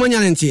wɔn so wɔn nya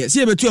ne nteɛ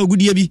sɛ yɛbɛtu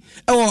agudie bi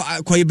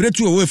ɛwɔ kɔyɛbrɛ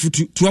tu wɔ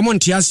Effutu tu wɔn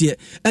nte aseɛ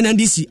ɛna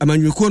ndisi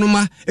amanyɔkuo no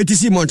ma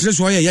etisi mɔntere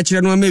so yɛ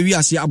kyerɛ no ma wi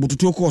ase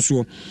abototo kɔɔ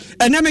so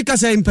ɛna meka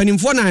sɛ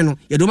mpanimfoɔ nan no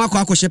yɛde wɔn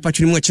akɔ hyɛ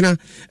patwene mu akyina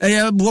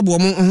ɛyɛ boɔboɔ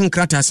wɔn ho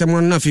nkrata asɛm no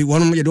na afei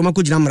wɔn yɛde wɔn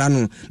akɔ gyina mmara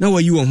no na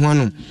wɔyi wɔn ho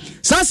ano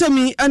saa asɛm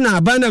yi ɛna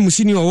abana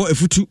musini wɔ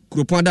Effutu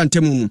kuropɔn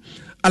adantamu mu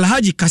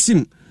Alhaji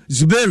Kasim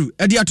Zuberu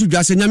edi atu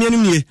dwase nyame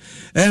anim nie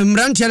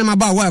mrantie na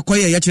maba wa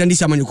akɔyɛ yɛ kyerɛ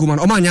ndisi amanyɔkuo ma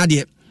no ɔma anya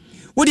de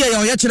wodi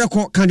ya yɛ kyerɛ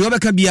kɔ kan de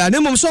obɛka bia na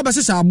mmom so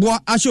obɛsesa aboa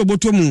ahyɛ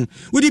oboto mu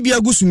wodi bia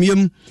gu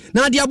sumiem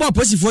na de aboa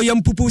posifoɔ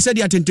yam pupu sɛ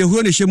de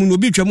atentehuro ne hyɛ mu no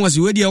obi twam ɔse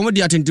wodi ya wɔn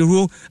de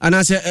atentehuro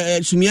anasɛ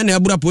sumie na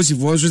abura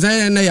posifoɔ nso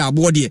sɛ na yɛ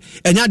aboa de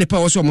ɛnya de pa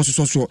wɔ so ɔmo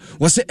so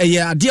wɔse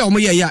ɛyɛ ade a ɔmo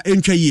yɛ ya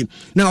ɛntwa yie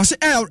na wɔse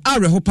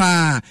awerɛ ho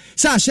paa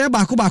sɛ ahyɛ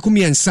baako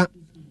miɛnsa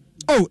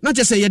na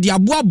kyɛ sɛ yɛde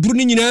aboa buru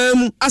no nyinaa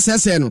mu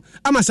asɛsɛ no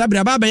ama saa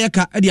bere aba bɛyɛ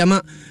ka de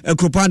ama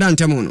kuropɔn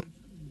adantamu no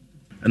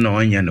na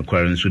ɔnyɛ no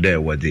kware nso dɛ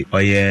wɔde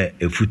ɔyɛ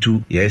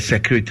Effutu yɛ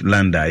secret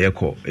land a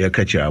yɛka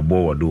kyerɛ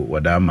aboɔ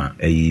wɔda ama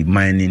a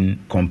mining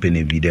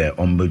company bi dɛ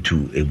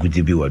ɔmbɛtu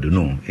egudi bi wɔdo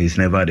no it's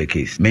never the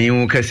case menyi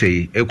wo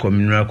kɛsɛ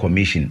mineral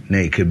commission na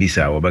ɛka bi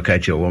sa wɔbɛka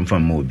kyerɛ wɔn fa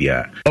ma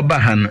obiara ɔba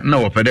han na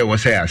wɔpɛ dɛ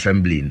wɔsɛ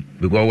assembly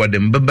because wɔde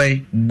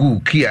mbebai gu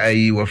kia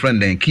wɔfrɛ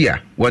den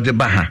kia wɔde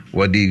ba ha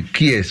wɔde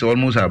kies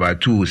almost about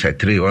 2 or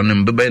 3 on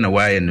mbebai na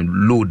wire and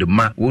load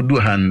ma wodu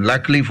han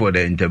luckily for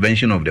the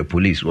intervention of the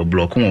police wɔ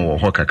block wɔ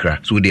hɔ kakra.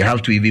 So they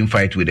have to even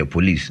fight with the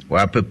police.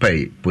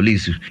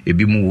 Police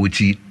ebi mu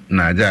wuti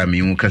na ja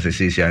mi mu kasa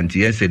sesi anti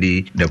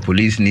yesterday the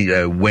police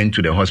went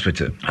to the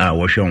hospital.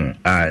 Washon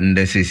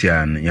nda sesi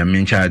an ya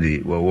min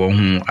charge wo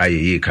hu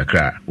ayeye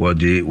kakra wo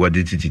de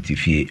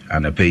tititifie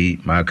anapai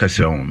ma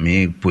kasa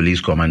me police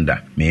commander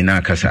me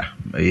na kasa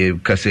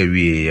kasa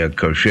wi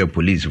ka hwe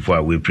police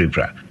for we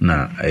prepare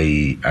na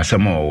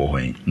asama wo ho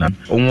na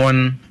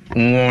one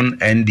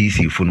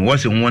NDC fun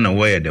was one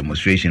away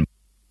demonstration.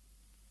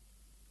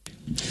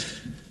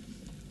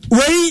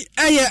 Wei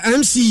ɛyɛ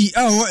MC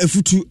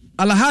Effutu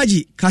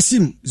Alhaji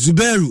Kasim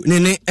Zuberu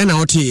nene ɛna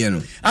ɔteyɛ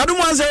no Adom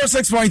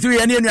 106.3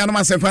 ɛne anuanom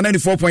asɛmpa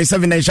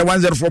 94.7 na nhyɛ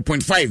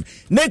 104.5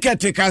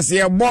 nekɛte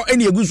kaseɛ bɔ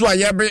ɛne egu so a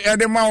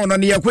yɛde ma wo no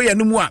ne yɛkɔ yɛ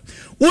no mu a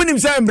wonim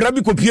sɛ mmara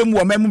bi kɔpie mu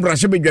wɔ ma mu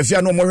mmarahyɛ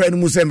badwafia no ɔmɔhwɛ no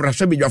mu sɛ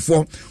mmarahyɛ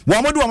badwafoɔ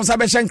wɔn wɔn sa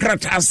bɛhyɛ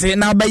nkrata ase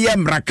na bɛyɛ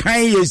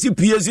mmarakan yɛsi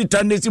pie si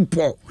tan si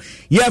pɔ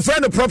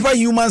yɛfrɛ no proper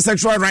human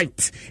sexual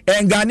right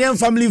and Ghanaian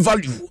family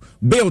value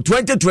Bill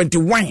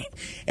 2021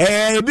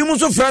 ebi mu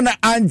so fra na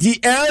anti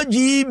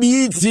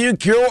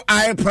LGBTQI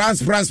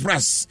plus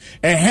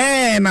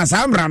na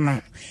samra no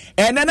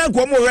enana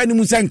komo wura ni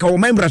musa nka wo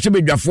membra hye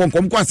bedwafo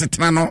nkom ko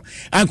asetena no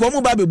anka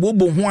wo ba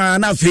bebobo ho a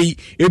na fei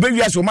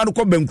ebewia so ma no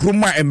ko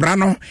bankrum a embra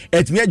no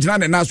etimi agina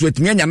ne na so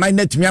etimi anya nan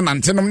na etimi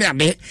anantenom ne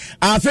ade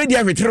afei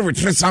dia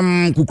wetre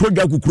sam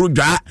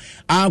kukrodwa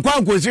anka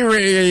anko si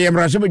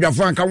embra hye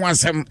bedwafo anka wo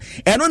asem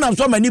eno na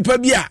so ma nipa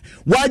bi a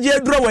waje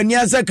aduro wani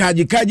asa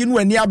kaji no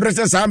wani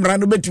abrese samra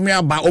no betimi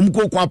aba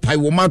omko kwa pai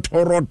wo ma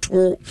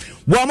toroto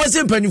wo ma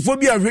se mpanifo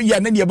bi a hwe ya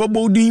na ne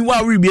babo din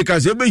wa wrebie ka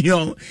se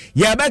behia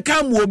ya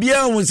beka mo obi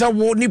a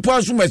wo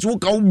nipa so mesi wo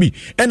ka wo bi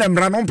ena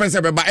mra no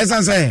pese beba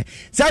esanse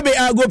sabe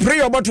go pray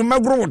oboto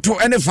magro to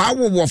ene fa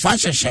wo fa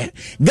hyehye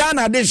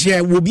Ghana de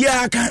hye wo bi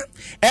aka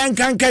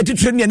enkanka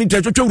titre ne ani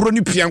tatwotwo wuro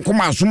ni pian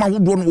koma asoma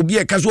wodo no obi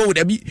eka so wo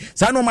da bi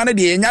sa no ma ne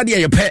de enya de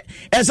yepe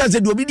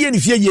esanse de obi de ne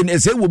fie ye ne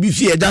ese wo bi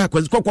fie da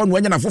kokko no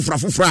anya na fofra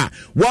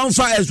won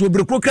fa eso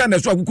brekro kra na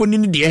so akoko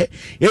ni de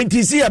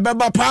enti si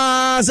beba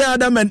pa sa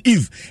Adam and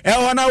Eve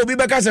hona obi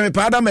beka se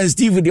pa Adam and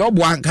Steve de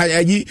obo anka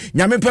yi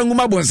nyame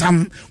panguma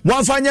bonsam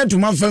won fa nya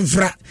ntuma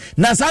mfra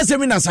na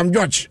sasemi na Sam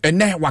George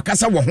ene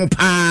wakasa wo ho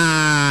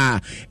pa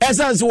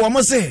essence wo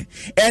mo se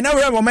ena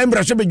we mo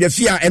membra hwe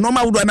bedwafia eno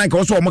ma wodo na nka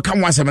wo so wo mo ka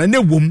mo asem na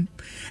wom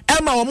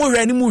ema wo mo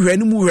hwani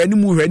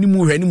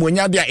mu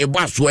nya bia ebo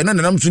aso ena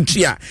nanam so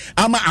ntia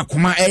ama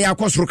akoma eya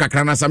akosoro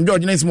kakra na Sam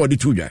George na sim odi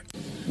tudwa.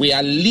 We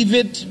are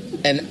livid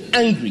and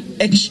angry,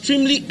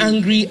 extremely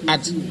angry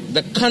at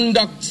the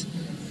conduct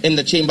in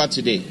the chamber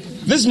today.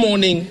 This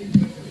morning,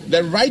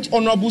 the Right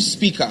Honourable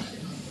Speaker,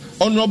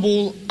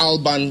 Honourable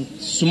Alban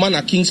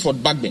Sumana Kingsford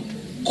Bagben,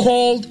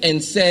 called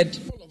and said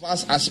all of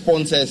us as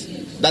sponsors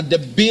that the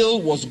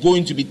bill was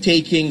going to be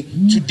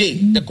taken today.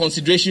 The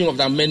consideration of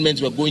the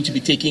amendments were going to be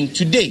taken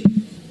today.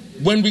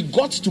 When we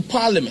got to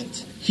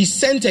Parliament, he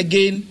sent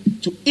again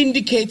to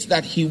indicate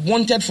that he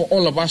wanted for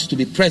all of us to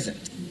be present.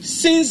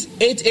 Since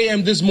 8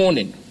 a.m. this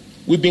morning,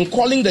 We've been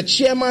calling the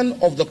chairman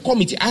of the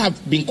committee. I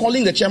have been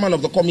calling the chairman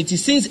of the committee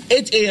since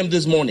 8 a.m.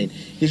 this morning.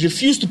 He's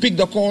refused to pick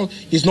the call.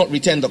 He's not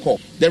returned the call.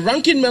 The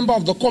ranking member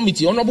of the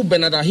committee, Honorable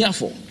Bernard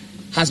Ahiafo,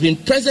 has been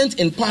present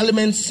in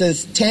Parliament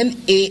since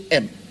 10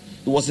 a.m.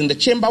 He was in the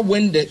chamber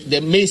when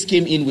the mace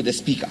came in with the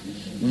speaker,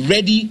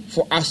 ready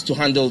for us to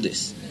handle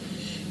this.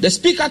 The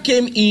speaker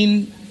came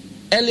in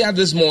earlier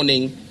this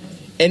morning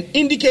and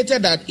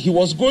indicated that he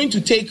was going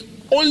to take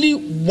only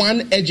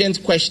one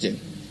urgent question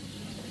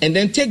and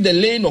then take the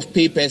lane of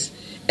papers,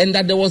 and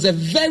that there was a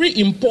very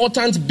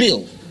important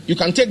bill, you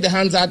can take the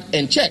hands out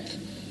and check,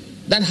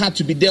 that had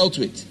to be dealt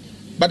with.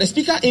 But the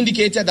speaker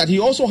indicated that he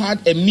also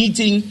had a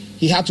meeting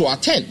he had to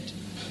attend.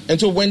 And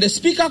so when the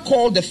speaker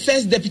called the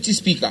first deputy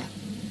speaker,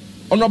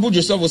 Honorable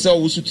Joseph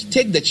Osei-Owusu, to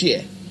take the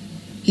chair,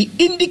 he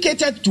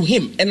indicated to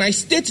him, and I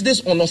state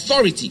this on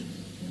authority,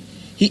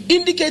 he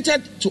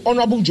indicated to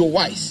Honorable Joe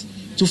Wise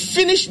to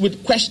finish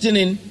with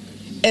questioning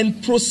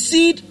and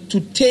proceed to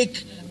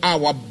take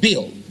our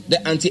bill,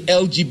 the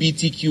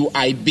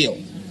anti-LGBTQI bill.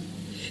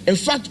 In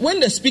fact, when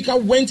the speaker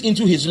went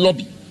into his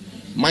lobby,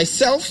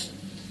 myself,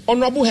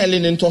 Honorable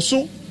Helen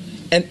Ntoso,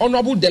 and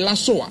Honorable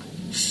Delasoa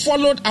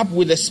followed up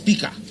with the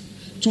speaker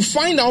to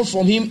find out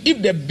from him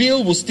if the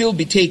bill will still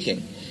be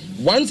taken.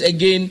 Once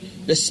again,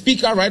 the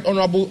speaker, Right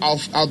Honorable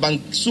Alban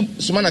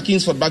Sumana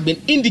Kingsford Bagbin,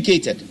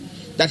 indicated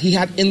that he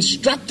had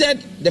instructed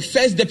the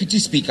first deputy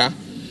speaker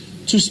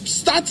to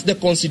start the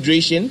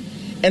consideration,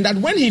 and that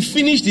when he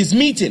finished his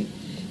meeting,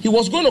 he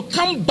was going to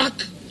come back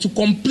to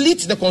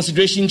complete the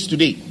considerations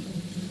today.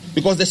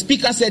 Because the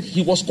speaker said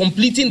he was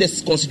completing the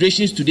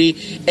considerations today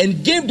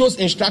and gave those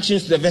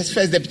instructions to the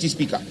first deputy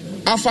speaker.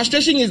 Our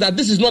frustration is that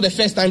this is not the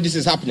first time this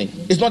is happening.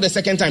 It's not the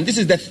second time. This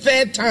is the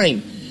third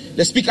time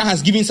the speaker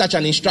has given such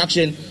an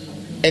instruction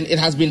and it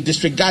has been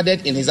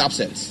disregarded in his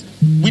absence.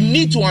 We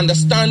need to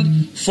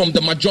understand from the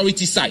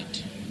majority side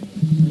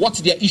what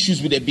their issues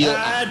with the bill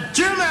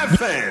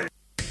are.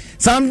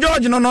 Sam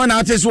George no na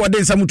ate so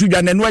ode sam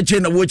tudwa na no ache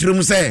na wo kire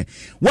mu se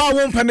wa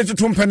wo mpane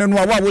toto mpane no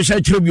wa wo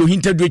sha kire bi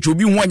ohinta dwe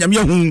obi hu anyame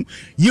hu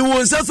yi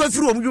wo nsaso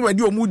firi omdwe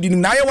wadi omudi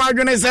na ye wa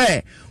adwene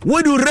se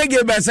wo du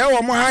reggae be se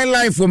wo mo high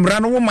life mra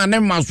no wo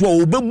mane maso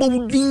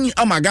obegbo din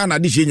amaga na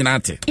de hye nyina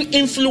ate.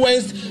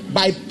 Influenced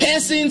by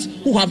persons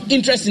who have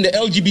interest in the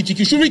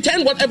LGBTQ should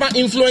return whatever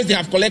influence they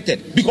have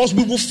collected, because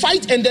we will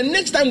fight, and the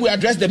next time we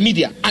address the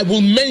media, I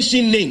will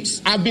mention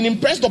names. I've been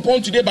impressed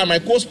upon today by my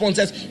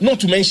co-sponsors not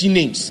to mention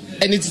names,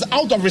 and it's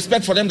out of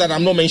respect for them that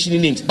I'm not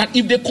mentioning names. But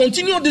if they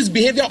continue this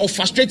behavior of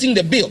frustrating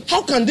the bill,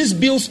 how can this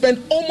bill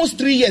spend almost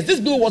 3 years? This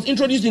bill was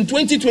introduced in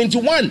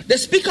 2021. The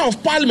Speaker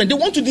of Parliament, they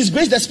want to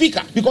disgrace the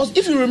Speaker, because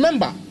if you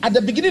remember, at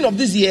the beginning of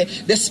this year,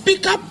 the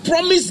Speaker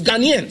promised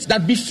Ghanaians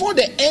that before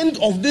the end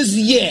of this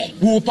year,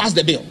 we will pass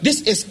the bill.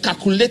 This is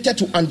calculated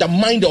to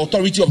undermine the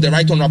authority of the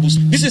Right Honourable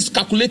Speaker. This is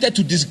calculated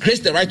to disgrace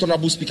the Right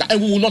Honourable Speaker,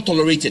 and we will not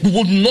tolerate it. We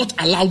will not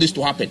allow this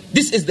to happen.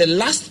 This is the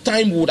last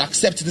time we would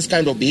accept this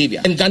kind of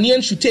behavior. And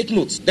Ghanaians should take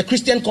note. The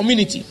Christian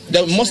community,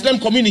 the Muslim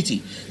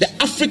community, the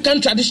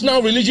African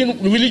traditional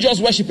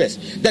religious worshippers,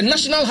 the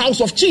National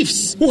House of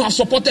Chiefs who have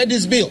supported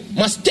this bill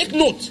must take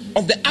note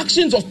of the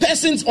actions of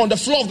persons on the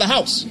floor of the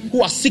House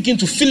who are seeking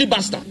to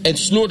filibuster and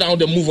slow down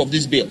the move of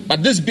this bill.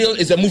 But this bill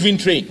is a moving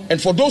train, and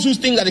for those who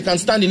think that they can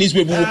stand in his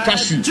way, we will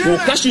crush you. We will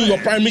crush you in your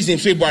primaries in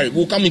February. We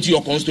will come into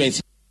your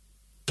constituency.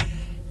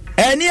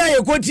 Eni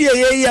ayekoti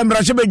ye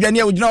amrashe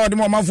bedwane ugina wode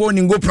momafo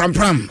ningo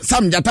pram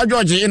Sam Jata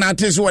George ina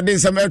ate so wode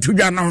nsem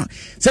atudwa no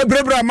se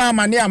brebra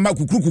mama ne ama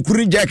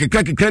kukuru je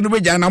kekra no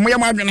beja na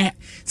moyam adwene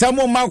se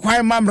mo ma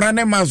kwan mamra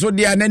ne maso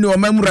de anani o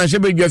mamrashe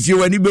bedwa fie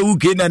wani bewu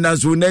ke na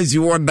so na si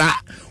woda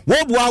wo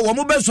boa wo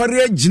mo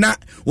besore agina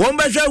wo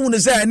mbehwa hu ne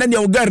se anani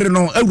o garre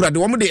no awurade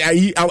wo mo de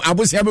ayi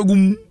abosia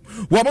begum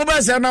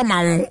wababa se na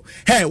mawo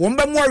he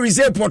womba mo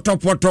reserve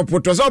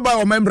poto so ba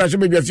o membra so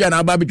bedwa fia na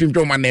aba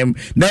betwentwo manem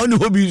na oni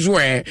hobi so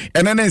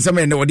ene ne nsem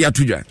ene wode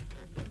atudwa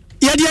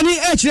ye de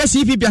ani kire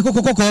CPP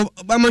akokokoko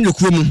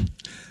amanyokuo mu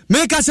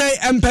meka say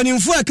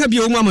empanimfo aka bi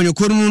o mu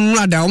amanyokuo mu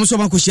nrada o so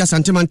ba kosia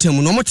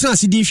santemantam no mo tena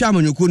ase din hwa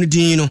amanyokuo no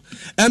din no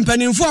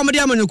empanimfo o mo de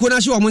amanyokuo na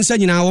hye o mo nsa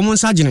nyina o mo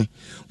nsa gene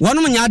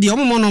wono nya de o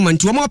mo no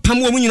manti o mo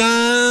pam o mo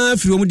nyina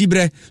firi o mo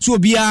dibre so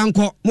obi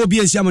anko mo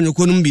obi ansi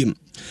amanyokuo no mbiem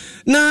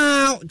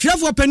na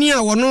twafo pani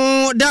a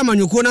wono da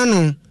amanyoko na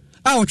no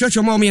a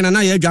otwetwe ma o me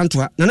na ya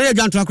adwantoa na ya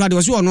adwantoa kra de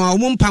wo se wono a o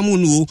mpam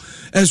no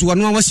enso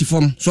wono a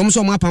wasifom so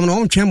mo apam no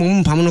o ntwe mo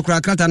mpam no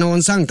kra krata na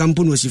won san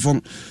kampo no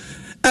wasifom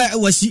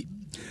wasi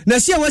na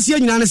sia wasi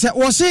nyina ne se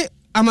wo se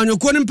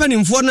amanyoko no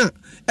mpanimfo na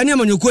ene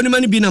amanyoko no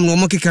mani bi nam no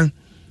mo keka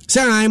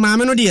san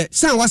maame no de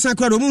san wasan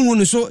kra do mo hu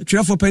no so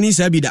twafo pani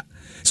sa bi da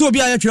so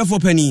obi aye twafo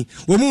pani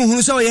wo mo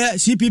hu so ye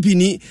CPP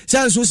ni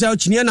san so se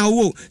ochine na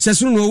wo se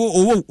sunu no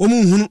wo wo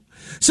mo hu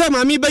so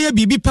mami baye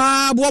bibi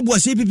pa bobo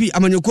CPP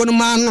amanyoko no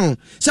ma no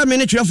so me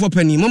ne twefo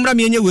pani momra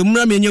me enye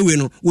we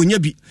no wonya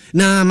bi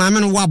na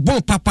mami no wa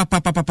bon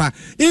papa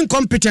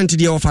incompetent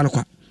de ofa no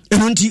kwa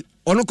eno nti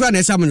ono kura na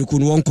esa amanyoko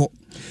no wonko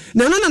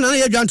na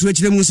ye dwanto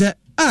akire mu se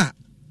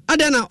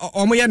ada na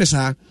omo ye ne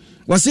saa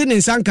wɔse ne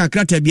nsanka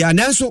krata bia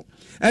nanso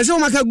ɛsɛ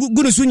wɔmaka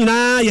gu no so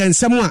nyinaa yɛ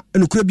nsɛm a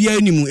nokora bia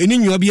animu ɛni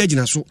nnwuma bia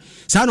gyina so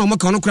saa na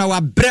ɔmaka no kora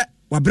wabrɛ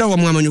wɔ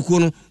mo amanyɔkuo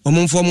no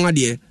ɔmomfɔ mo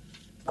adeɛ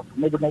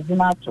mede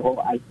magyina to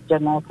as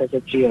general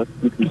secretary of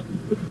CPC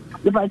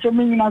if I show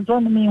me nyina so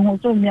no me ho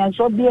so nyina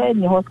so bia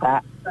ni hɔ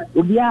saa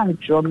obi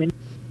antro me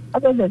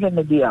asɛ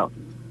me bia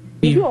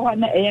if you want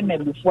to me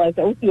before I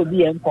say o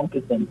be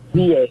incompetent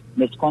be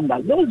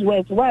misconduct those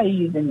words why are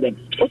you using them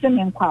also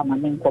men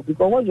because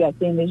what you are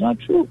saying is not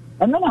true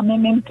and then I'm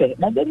mempe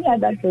but any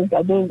other things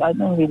I don't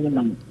really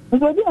know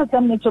because you are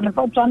saying to me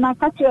for trying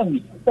catch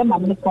me some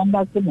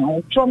misconduct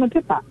me show me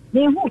paper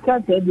me who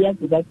can say the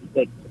to that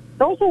effect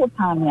also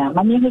time ya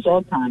money is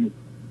all time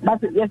but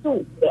yes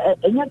so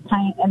any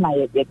time and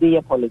I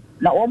be policy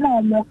now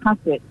omo can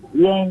say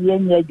yen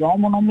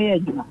omo no me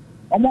adwuma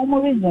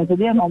omo reason to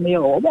dey no me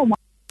omo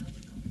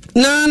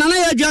na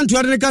ya adwan to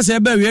ade ka se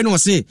ba wie no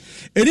se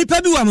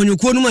enipa bi wa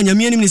amanyɔkuo no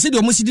anyame anim ne se de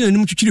omo sidi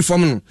nanim twitwiri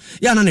fam no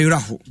ya na yera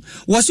ho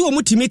wo se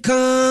omo timi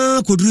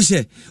ka koduru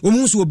se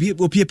omo so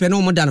opie pe na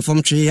omo da no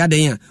fam twe ya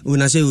den a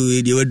ona se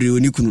de wadure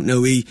oni kunu na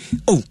wei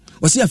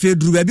wo se afa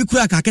duru ba bi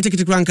kura ka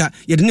ketekete kranka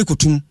ye de ne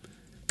kotum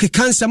ke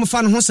kansa mo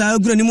fa no ho saa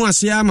agura ni mu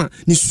ase ama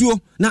ne suo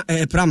na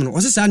pram no wo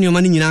se saa ne oma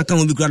ne nyina ka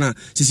ho bi kura na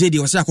se se de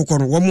wo se akokɔ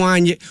no wo mo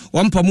anye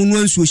wo mpa mu no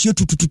ansuo hie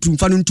tututu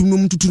mfa no ntum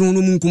no tutu no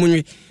mu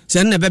nkumunwe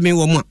se na be me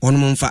wo mo a ono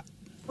mo mfa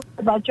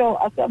bacho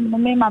asem no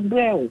me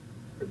mabrel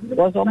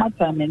was o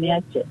mata me ni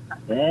ache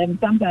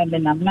sometimes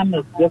na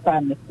me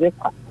sefa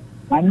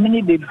my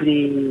mini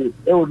bebre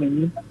e o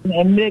me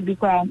emre bi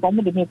kwa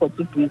nkomo de me ko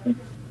to prison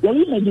you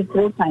need to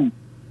full time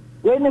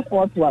when the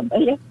fourth one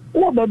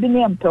who baby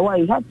me empower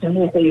you have to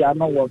know say you are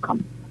not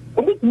welcome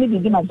obit me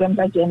di my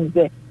temper change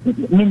say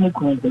mini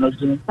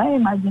coincidence I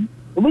imagine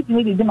obit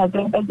me di my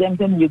temper change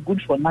say you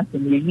good for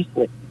nothing you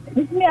useless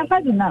me I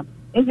had enough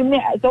if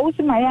me so we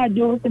see my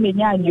adio we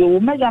me adio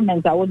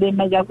measurement I would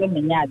measure for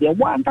me adio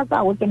one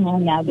kaka we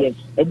me adio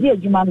e di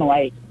adwuma no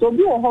why so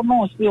bi wo ho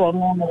no see or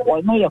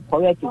no your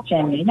correct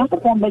change you no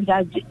come be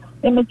judge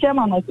e me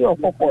chairman no see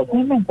okoko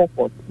me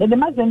nkoko the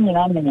mazem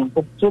nyina me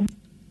nkoko so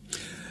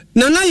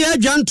nana ya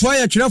adwan to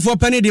ya twerefo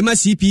pani de ma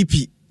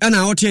CPP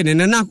ana wote ne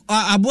nana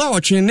aboa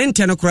wotwe ne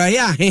ntɛ no kora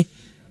ya ahe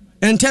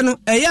ntɛ no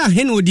ɛyɛ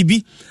ahe na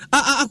odibi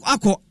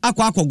akɔ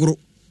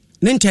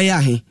ne ntɛ ya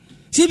ahe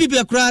CPP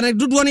akora na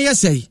dodo no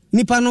yesai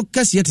nipa no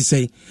kase te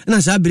sei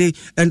na saa bere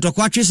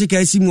ntɔkwa twese ka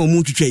asi mu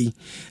omu twitwa yi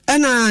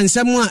ɛna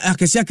nsɛm a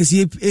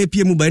akase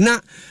epie mu ba na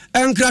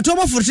nkrato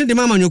bɔforte de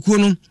ma amanyɔkuo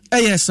no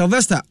ɛyɛ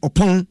Sylvester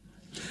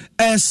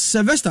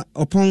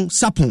Opon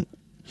Sapon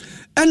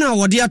ɛna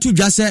wɔde ato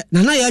dwa sɛ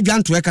nana ya adwa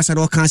nto ɛkasa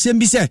na ɔka asɛm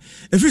bi sɛ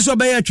ɛfiri so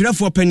bɛyɛ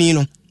atwerɛfoɔ pani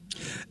no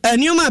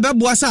ɛnioma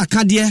bɛboa sɛ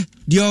akadeɛ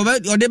deɛ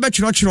ɔde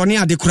bɛtwerɛtwerɛ ne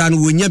ade kora no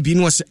wɔnya bi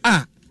no ɔsɛ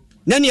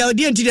na nea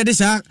ɔde nti de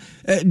saa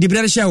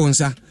dibrɛ hyɛ wo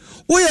nsa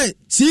woyɛ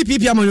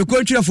CPP amanyɔkuo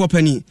atwerɛfoɔ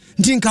pani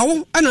nti nka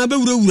wo ana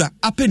bɛwurawura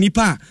apɛ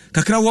nipa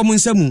kakra wɔ mo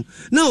nsa mu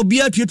na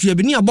obi atuatua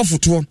bi ne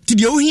abɔfotoɔ ti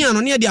deɛ ohia no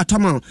ne de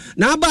atama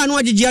na aba no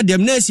agyegye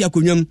adam na asi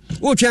akonnwam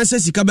wo twɛn sɛ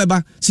sika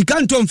bɛba sika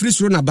ntɔ mfiri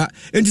soro na ba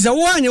enti sɛ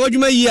wo anya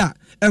wadwuma yi a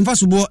ɛmfa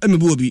so bɔ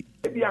ɛmɛbɔ obi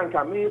ebi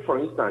anka me for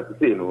instance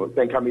say no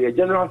nka me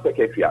general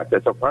secretary a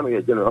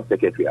general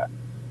secretary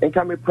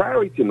nka me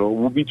priority no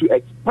will be to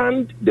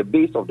expand the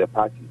base of the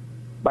party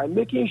by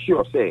making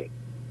sure say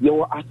there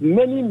were as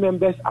many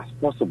members as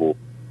possible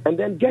and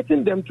then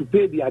getting them to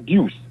pay their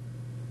dues.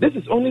 This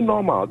is only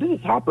normal. This is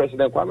how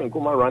President Kwame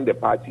Nkrumah ran the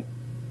party.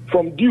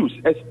 From dues,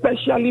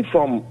 especially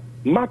from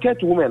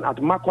market women at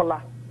Makola.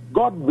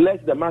 God bless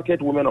the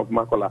market women of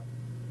Makola.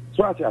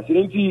 So as I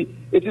say,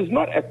 it is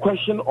not a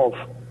question of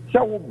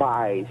say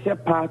buy, say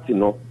party,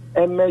 no,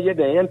 and measure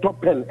the enter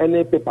pen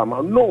any paper.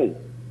 No.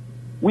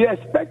 We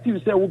expect you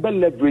to say we will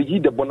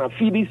leverage the bona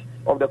fides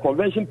of the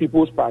Convention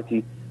People's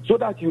Party so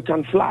that you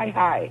can fly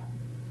high.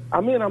 I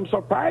mean, I'm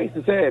surprised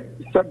to say,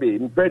 Sabi,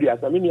 Imperius,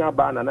 whom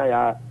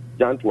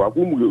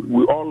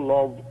we all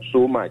love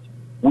so much,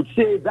 would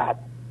say that.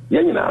 You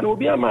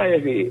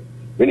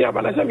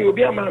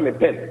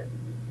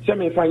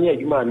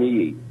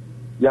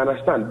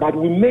understand? But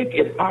we make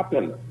it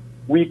happen.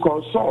 We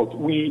consult.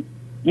 We,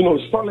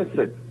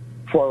 solicit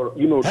for,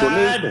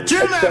 donations,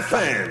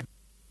 etc.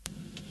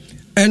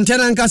 And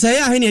Tenanka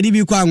say, I need to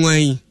be quite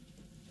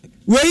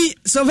way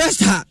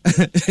Sylvester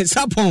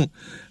Sapon.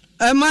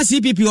 Ma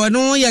CPP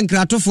ono ye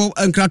nkrato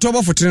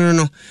bɔfotere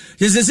no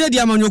yese se di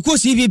amanyɔkuo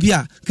CPP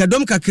a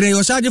kadom kakra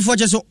yo saje fo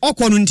cheso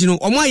okɔ no ntino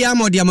omo ya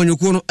ma di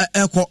amanyɔkuo no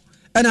ɛkɔ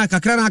ɛna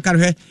kakra na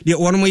akarhwɛ de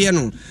wɔno mo ye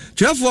no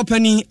twɛfoɔ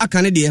pani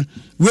aka ne de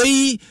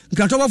wei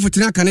nkrato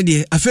bɔfotere aka ne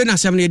de afi na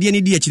asɛm ne de ne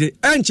di akyire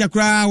ɛnkyɛ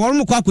kra wɔno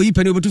mo kɔ akɔyi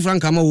pani obetu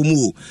franka ma wo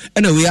mu o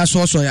ɛna wei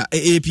asɔsɔ ya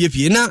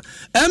epiepie na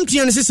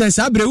MTN se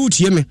saa bre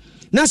wutie me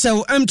na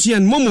sɛ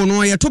MTN momo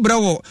no ye to bre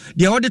wo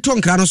de wɔde to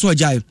nkra no so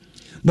agyae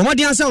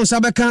Bomadi ansa on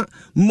sabeka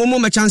momo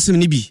ma chance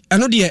ni bi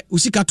eno de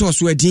usika to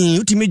so adin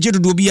utimi gye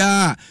dodo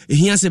bia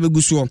ehia se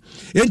beguso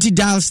enti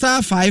dial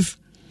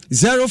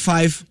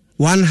 *505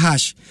 1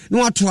 hash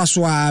no ato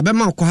aso a be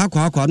ma kwa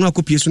no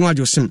akopie so no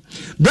adwo sem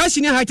Bra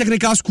Senior High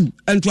Technical School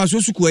and to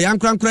aso school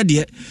yankra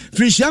de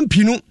free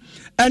champino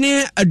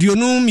ane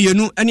aduonum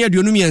yenu ane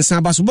aduonum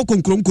yensa ba so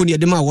bokonkrom ko ne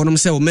de ma wonom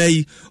se o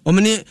mai o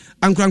mene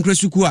ankra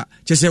suku a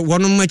chese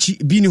wonom machi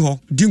bi ni ho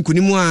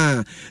dinkunimu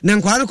a na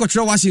nkwara no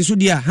kotro wasin so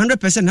dia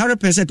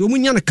 100% o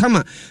munya na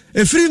kama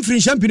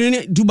free champino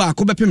ne duba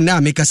ko bepem na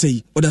ameka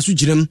sei o da so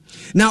girem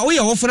na o ye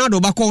wo fona do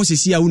ba ko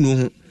sesi a unu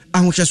ho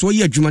ahohweso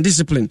ye adwuma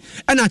discipline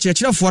ana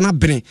akyerɛkyerɛfoɔ na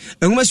bene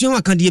enwumasi ho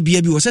akade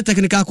bia bi wo se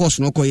technical course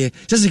no koye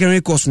se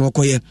secondary course no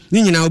koye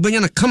ni nyina obenya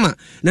na kama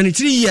na ne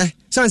 3 year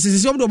sanse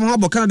sisi obdo mo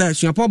abo Canada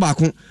suapo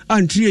baako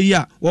antri yi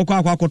a wo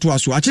kwa akoto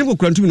aso akyerɛ ko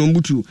krantu no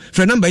mbutu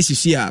frɛ number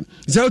isisi a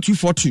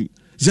 0242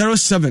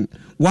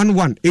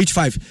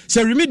 071185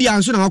 se remedial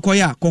nso na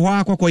akoye a ko ho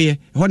akokoye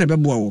ho na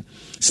bɛboa wo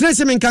sene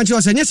se menka nkyɛ wo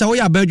sɛ nyɛ sɛ wo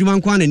yɛ abadwuma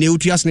nkwa na ne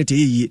utu asnet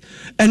yi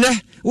ɛnɛ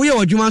wo yɛ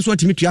wadwuma nso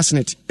atimi tu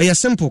asnet ɛyɛ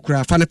simple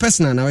kra fa ne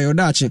personal na wo yɛ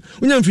daakye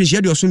wonya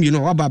mfinhia de osom yi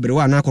no wa ba bere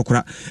wa na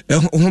akokora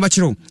ho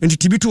bɛkyerɛ nti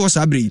tibitu wo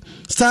sa bere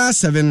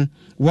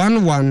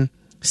 *711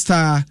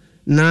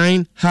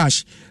 *9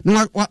 hash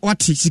no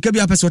wati sika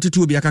bia pese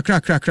otetu bia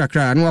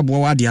kakra no aboa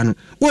wadia no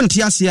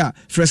wonti ase a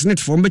fresnet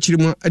form bɛkyiri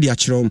mu ade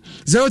akyerɛw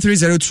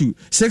 0302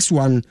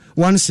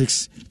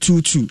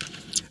 611622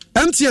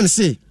 MTN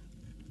say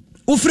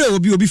ufre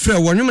obi frɛ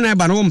wonwom na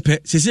ba no wompɛ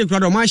sese kura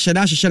do ma hyɛ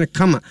da hyehyɛ ne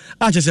kama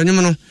a kyese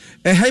nwom no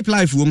hype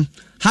life wom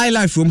high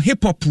life wom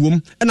hip hop wom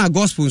na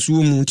gospel so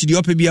wom nti de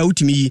opɛ bia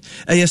wutimi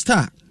yi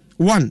star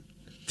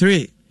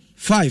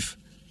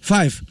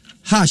 135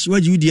 hash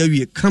waji udi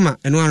awie kama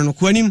eno ano no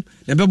kwanim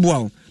na beboa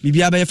wo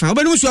bibia bɛyɛ fa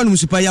obɛnum so anum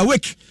super ya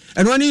wake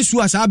eno ani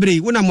nsu asa abre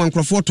wona mo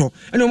ankrofo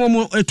eno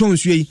mo eton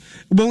nsu yi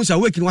obɛnum sa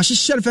wake no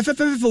wahyehyɛ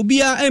fefefefe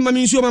obia mama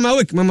nsu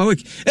mama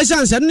wake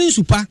esanse no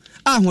nsu pa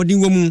ahoden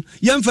wɔ mu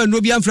yɛmfa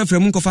no bia mfrafra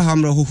mu nkɔfa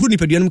hamra hohuru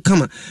nipaduanum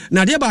kama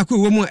na de ba ko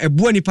wɔ mu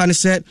ɛboa nipa ne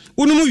sɛ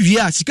wonum wie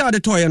a sika de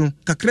tɔyɛ no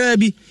kakra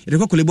bi de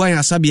kokolebo an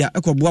asabia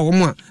ɛkɔboa wɔ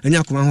mu a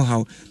anya koma ho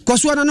hawo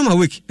kɔso na no ma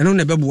wake eno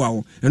na bɛboa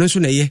wo eno nso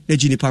na ye na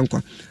gini pa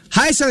nkwa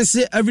high sense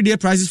everyday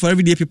prices for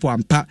everyday people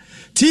ampa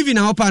TV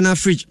na opa na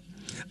fridge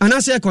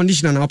anase air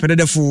conditioner na opede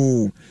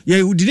defo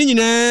ye udini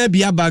nyina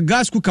bia ba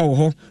gas cooker wo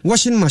ho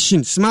washing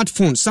machine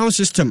smartphone sound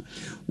system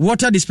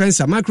water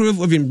dispenser microwave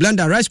oven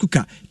blender rice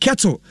cooker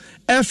kettle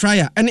air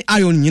fryer any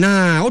iron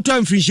nyina auto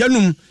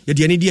amfrishanum ye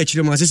de ani di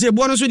akire mu asese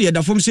bo no so de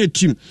dafom se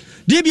tim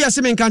de bia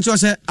se men kan cho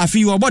se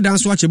afi wo bodan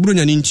so ache buro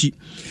nyane nti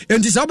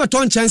enti se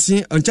obeton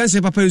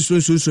chance papa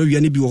so wi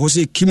ani bi wo ho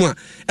se kimu a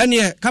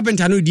ene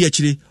carpenter no di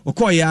akire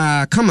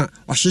okoya kama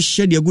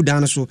wahyehyɛ de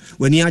agudan so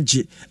wani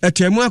agye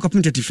etemu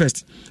akopim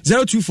 31st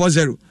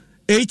 0240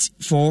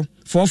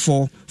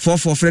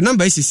 844444 for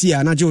number ICC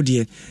na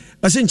jodie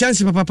basi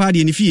chance papa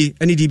de ni fie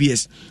ani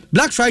DBS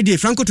Black Friday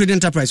Franco Trade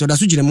Enterprise oda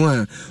so gire mu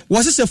a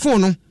wo se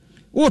phone no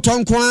wo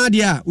ton kwa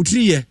de a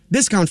utiriye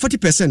discount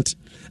 40%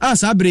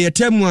 asa abre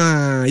etemu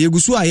a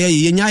yegusu a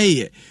ye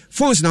nyaye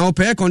phones na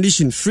air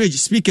condition fridge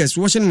speakers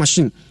washing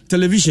machine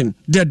television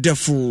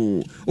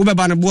deadful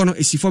obeba na bo no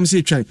esi form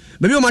say twan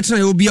baby o matena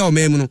ye obi a o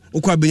mem no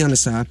okwa benya no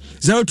saa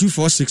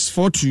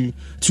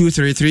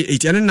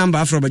 0246422338 and number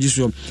afro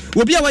bajiso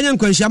obi a wanya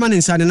nkwanhia ma ne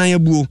nsa ne nan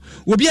abuo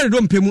obi a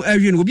do mpemu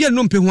awie no obi a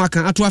no mpehu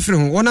aka ato afre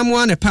ho ona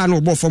mo na pa na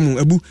obo form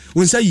abu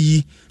wonsa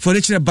yi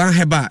furniture ban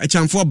heba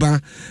echamfo ban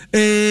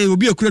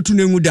obi akura tu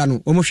na ngu da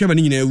no o mo hwe ba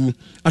ne nyina awu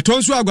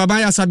atonso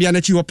agwaban ya sabia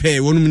na chi wo pe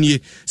wonum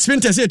nie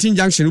Sprinter 18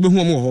 junction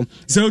obehu mo ho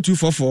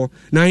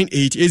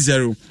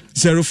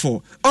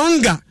 0244988004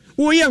 onga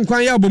wo ye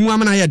nkwan ya obomu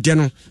amana ya de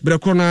no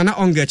brekro na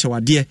onga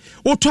chewade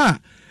woto a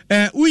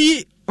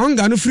uyi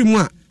onga no firi mu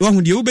a wo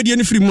hu de wo bedie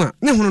no firi mu a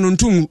ne hono no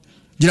ntungu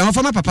gira ho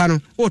fama papa no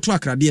woto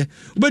akrade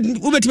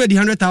wo betima di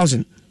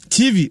 100,000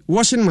 TV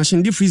washing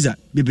machine deep freezer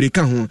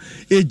bebreka ho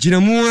gira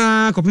mu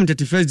a kopim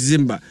 31st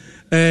December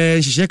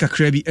nhyehyɛ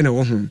kakra bi na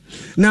wo ho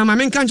na ma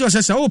menka nje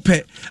osesa wo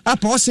pɛ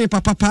apa osen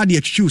papa de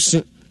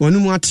atwusu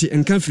wanu ate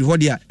enka firi hɔ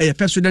de a ɛyɛ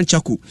president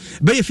chako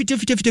bɛyɛ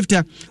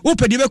fita wo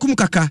pɛ de bɛkum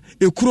kaka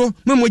ekuro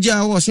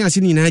mamogya wo osen ase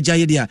ni na agya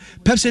ye de a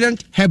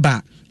president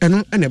heba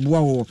ɛno ɛna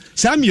boa wo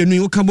saa mienu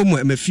wo ka bomu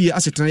amafie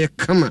asetena yɛ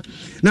kama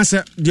na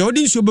sɛ de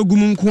odi nso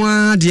begum nko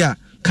a de a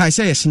kai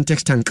sɛ yɛ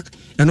syntax tank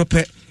ɛno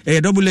pɛ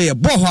ɛyɛ double yɛ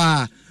bɔ hɔ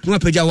a no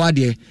apagya wa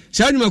de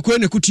saa nyuma ko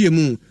na kutie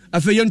mu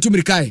afɛ yɛ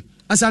ntumirikai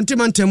asante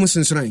mantam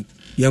sensran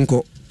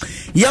yanko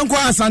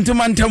asante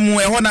mantam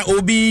ɛhɔ na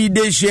obi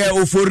de hye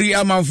ofori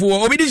amanfo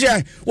obi de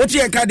hye wote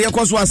yɛ ka de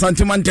kɔ so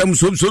asante mantam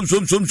som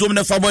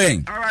na fa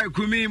boyen alright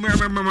kumi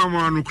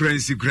mama no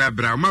kransi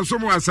krabra maso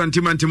mo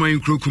asante mantam an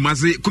kro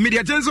kumase kumi de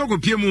atenso ko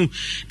pie mu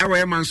ɛwɔ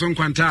yɛ manso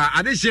nkwanta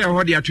ade hye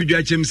ɛhɔ de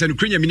atodwa kyem sɛ no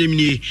kranya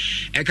minimini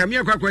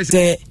ɛkamia kwakwa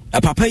sɛ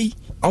papa yi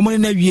ɔmo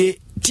na wie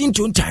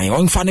tinto ntan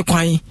on fa ne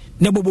kwan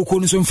na boboko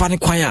no so mfa ne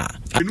kwan a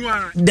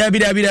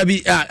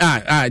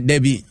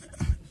dabi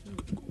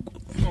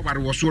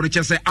was so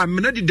just say I'm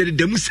not the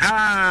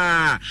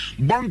Demusa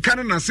Bonkan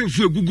and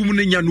Sifu Gugum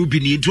Nanu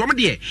Bini to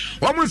Amadie.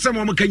 Almost some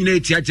woman can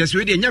just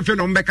read and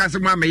Yafen on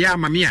Becasama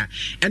Mamia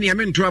and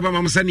Yamin Traba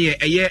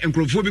Mamsani a year and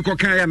Crophobico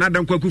and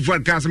Adam Kwaku for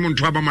Casamon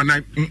Traba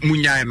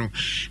Munyano.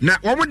 Now,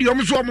 what do you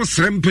almost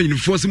ramping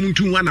for some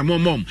 2 1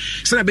 mom?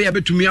 So I be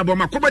able to me about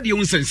my Kobadi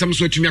and some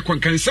sort to me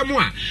can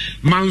somewhere.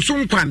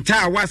 Manson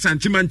Quanta was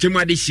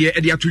Santimantima this year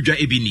at the Atuja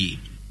Ebini.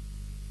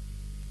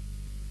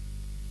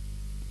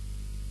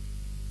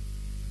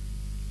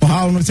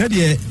 How no said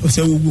ye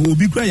so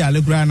obi kura ya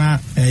le kura na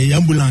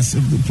ambulance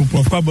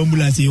prof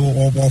ambulance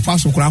or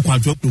fast kura kwa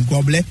drop to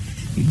goble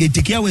get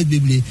take away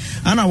bibli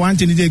ana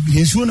want ni de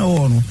yesu na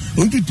wo no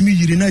ontutumi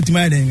yiri na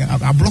tima den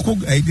abloko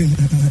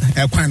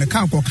kwan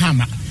kan ko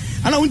kama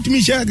ana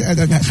ontumi she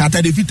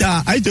hata de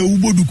fita aita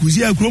uboduku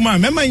si akroma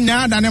mema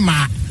ina da ne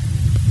ma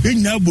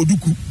enya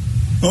boduku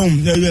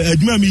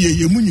aduma mi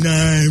ye mu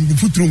nyina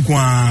futuru nko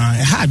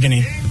ha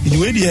adwene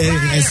we de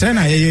esre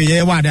na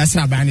ye wa da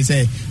sra ban ni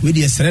say we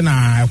de esre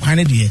na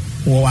kwane de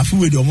wo afi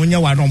we de omonya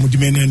wa na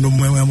omudime ne no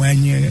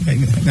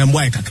na mbo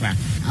ai kakra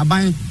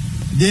aban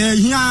de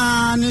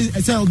hia ni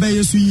say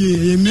obey su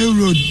ye main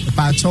road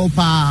pa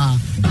chopa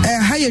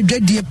ha ye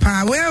dwadie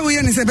pa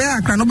we ni say be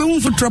akra no be hu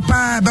futuro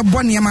pa be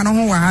bone ma no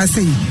ho wa ha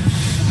say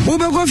wo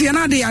be go fie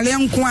na de yale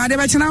nko ade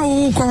be chena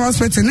wo ko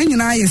hospital ni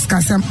nyina yes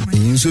kasam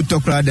inso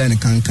tokra da ne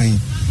kankan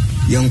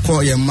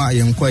yenko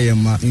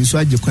yema inso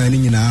agekwan ni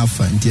nyina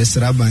afa nti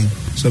esraban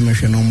so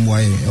mehwe no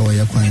mboaye e wo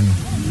yekwan no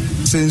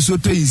senso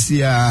to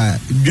isi a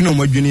dwuno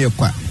modwune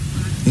yekwa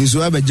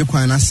inso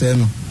abegekwan na se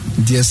no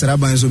nti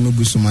esraban so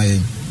megusumaye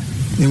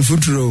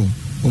mfuturo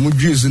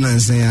omudwi su na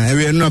nsen a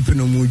ewe no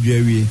apeno mudwi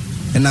awie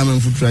na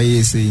mfuturo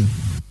ayese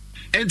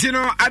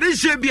Entino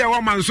adishe bia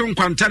wa manso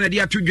kwanta na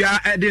dia tudwa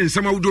de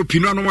nsema wudo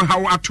pino no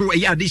hawo ato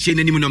eya adishe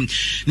nanim no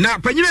na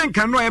panyina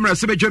nka no ayemra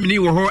se bedwamni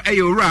wo ho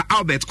eyora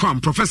Albert Kwam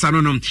professor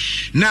no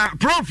na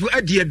prof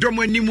adi edom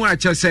animu a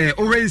chese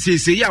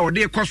orensese ya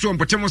ode koso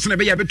mpotemo se na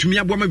be ya betumi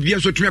aboma bia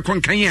so tumi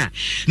konkan a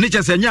ne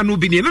chese nya no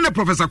bi ne na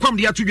professor Kwam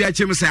dia tudwa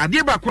chem se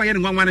ade ba kwa ye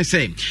nwanwa ne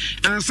se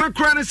ansa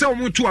kra ne se wo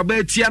mutu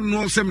abatia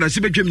no se mra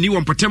se bedwamni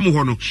wo mpotemo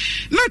ho no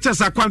na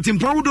chese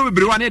kwantimpo wudo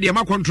bebre wa ne de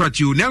ma contract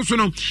you nanso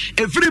no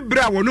efiri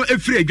bra wo no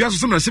free adwaso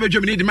so na se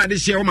bedwamni de ma de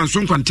hye wo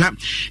manso kwanta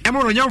e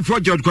mo no nyamfo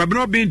George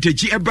Kwabeno bin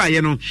techi ebaye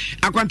no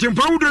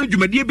akwantempa wudo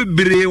dwumadie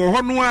bebre wo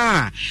ho no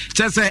a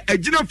chese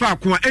agina fa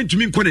ko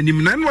antumi nko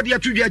nanim na no de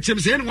atudwa chem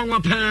se ne nwanwa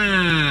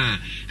pa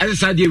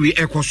esa de we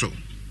ekoso.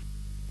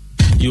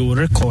 You will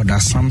recall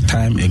that some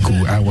time ago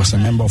I was a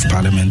member of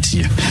parliament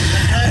here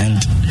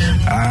and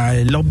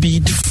I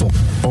lobbied for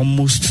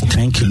almost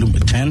 10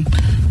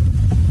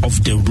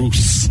 of the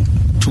routes,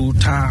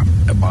 total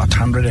about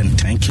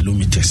 110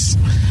 kilometers,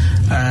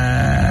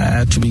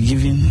 to be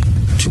given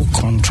to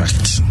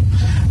contract.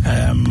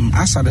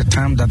 As at the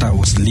time that I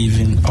was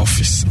leaving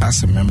office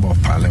as a member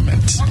of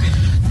parliament,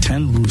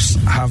 10 routes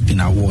have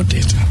been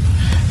awarded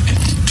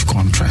to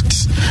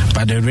contracts.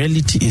 But the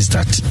reality is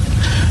that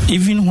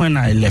even when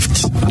I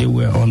left, they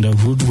were on the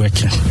road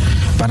working.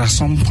 But at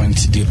some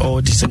point, they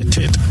all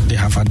deserted. They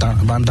have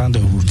abandoned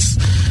the routes.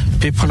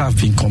 People have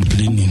been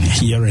complaining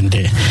here and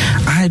there.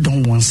 I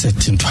don't want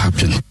certain to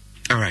happen.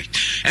 All right.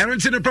 And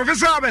it's the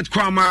Professor Albert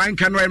Kwama and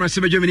can write my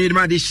Germany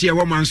this year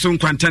woman soon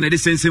quantana the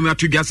sense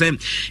to gas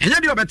and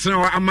you better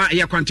know ama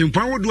ya quantum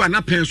pound do an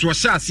appens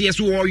was yes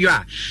or you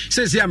are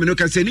says Yamino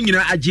say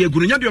Aji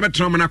Gunya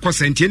better man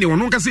accosent anyone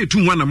who can say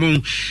 2 1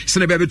 among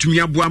Senator to me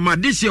abuama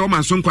this year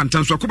woman soon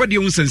quantum so cover the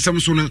own and some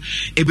sooner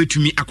able to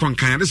me a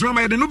concan. This one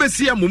I don't know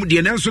see a mum the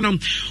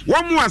announcement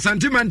one more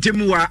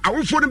sentimentimua I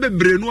will for the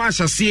breno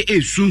shall see a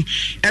soon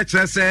at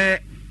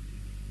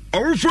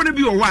Orufo ne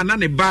bi o wa na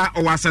ne ba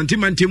o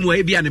asantemantem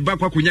e bia ne ba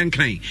kwakonya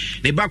nkran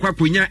ne ba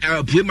kwakonya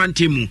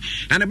puemantem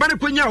na ne ba ne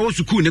konya o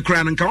sukuu ne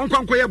kra nka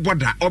wonkwanko ye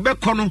boda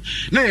obekọ no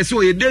na ye se o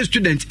ye day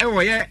student e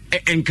wo ye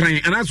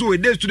nkran ana so o ye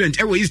day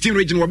student e wo Eastern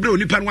region wo bre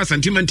onipa no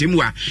asantemantem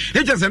a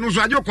e jese no so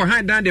ajo ko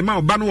han dan de ma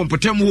oba no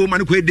wompotem ho ma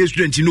ne ko ye day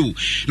student no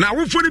na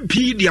wofo ne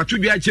pi dia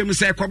todua chem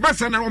se ko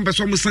basa na won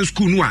beso mo san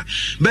school no a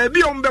ba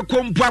bi o mbe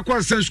ko mpo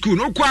akọ san school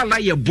no ko ala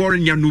ye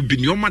boring ya no bi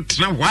ni o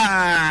matena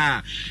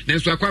hwa na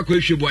so akọ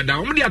ehwe boda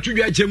o mo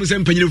tudwa chem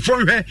sem panyir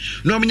fonhwe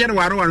no menye ne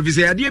waro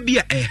visa ade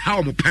bia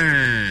how mo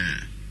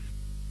pan.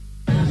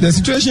 The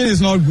situation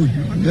is not good.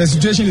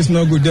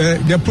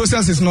 The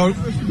process is not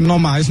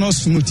normal. It's not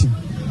smooth.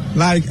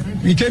 Like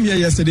we came here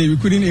yesterday, we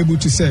couldn't able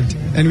to serve,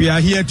 and we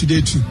are here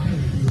today too.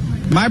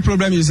 My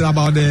problem is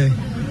about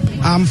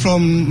I'm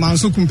from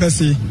Manso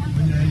Kumpesi,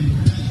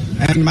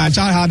 and my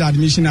child had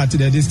admission at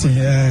this thing,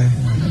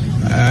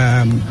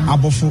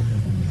 Abofo.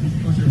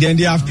 Then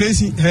they have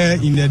placed her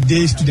in the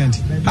day student.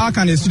 How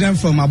can a student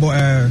from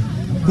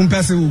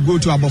Kumpesi will go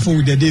to Abofo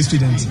with the day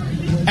student?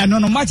 And no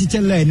matter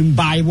to learn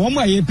by one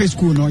way pay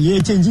school, no, ye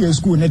change your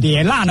school,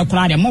 the Lana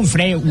crowd, and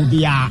Monfrey will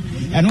be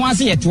and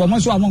once yet to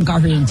almost one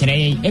carry in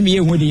today, every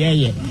year with the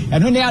air,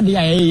 and only the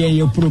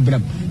air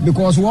problem.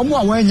 because wɔn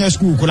a wɔnyɛ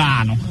school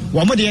koraa no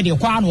wɔn de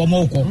kwa no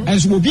wɔn kɔ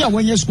ɛnso obi a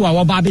wɔnyɛ school a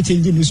wɔba abɛ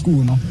change ne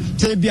school no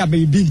tɛ bi a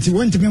bɛbi nti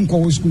wɔntumi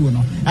nkɔ school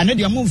no ɛno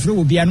deɛ mo mfrɛ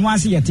obi a no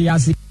ase yɛte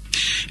ase.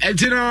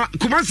 Etino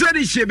kumasa di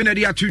shebe na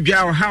di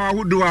atudwa o hawa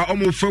hudo a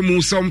omo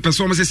famu som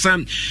person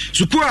sesam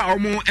suku a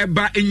omo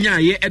eba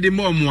enyaye ede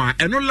momo a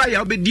eno la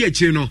ya obedi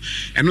akire no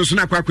eno so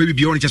na akwa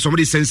bibia on cheso mo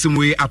de sensem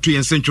we ato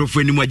yen centrofo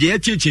anim agye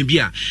acheche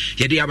bia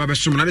ye de aba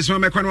besom na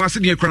besom mekwa no ase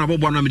de kra na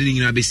bobo na me de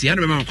nyina besi ya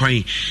na be ma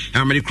kwan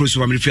amere cross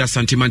wa me fi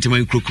asante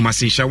manteman kro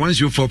kumasa sha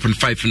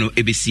 104.5 no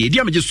ebesi di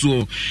amje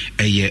so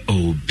eye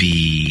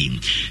obi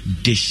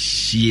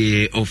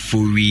deshie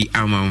ofori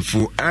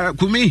amanfo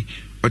kumi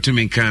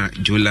Otumenka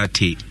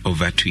Jolate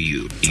over to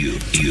you.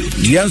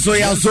 Yes, so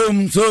ya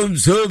some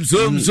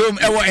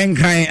ewo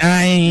enkan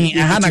ai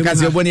hana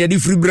kase boni e di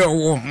free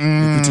bro.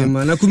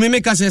 Na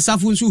kumeme kase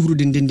safu nsu huru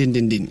den.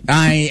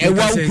 Ai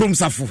ewa ukrom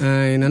safu.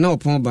 Ai na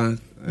opon ba.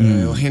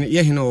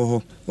 Ye hena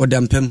ho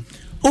odampem.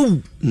 Oh.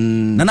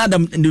 Na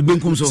adam de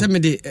benkum so. Se me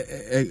de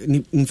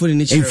mfoni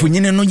ni chiro.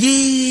 Mfonyine no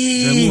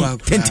yi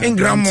 10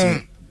 gram.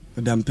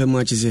 Odampem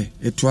a chise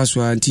eto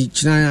aso anti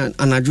china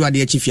anadwo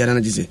ade achifia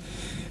na chise.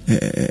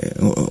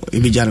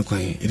 Ebijara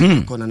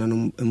kwan kona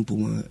nanu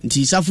mpuma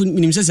nti safu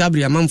minimse se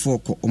abri amamfo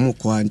ko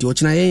omukwa nti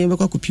ochina yen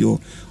bekwa kopio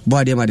bo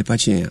ade ma de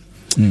pache ya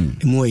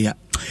emoya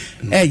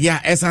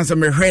ya esanse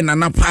me hwe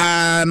na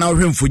pa na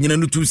hwe mfonyina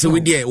no tu se we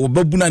de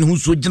obabuna ne ho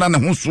so gina ne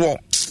ho so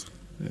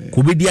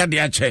ko bedi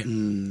ade ache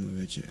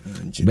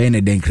be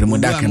ne den kremo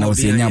da kana o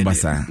se nya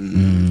basa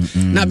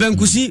na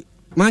benkusi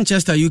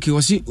Manchester UK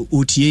wasi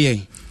otie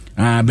yen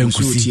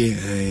benkusi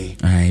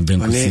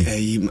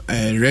benkusi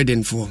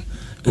Redden for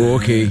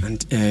okay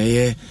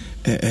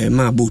and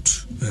ma boot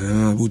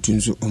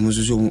nso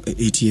omuso so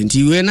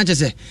AT&T we na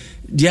chese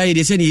dia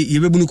ye se ni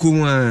yebebunu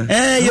komu a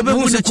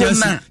yebebunu komu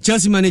na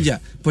Chelsea manager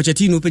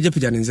Pochettino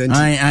peja nzanti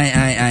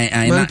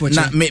ai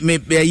na me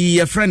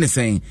your friend is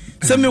saying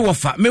say me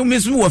wofa me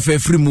so wofa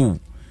free me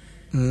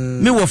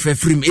wofa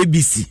free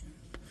ABC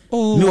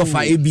me wofa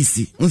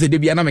ABC unse de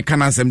bia na me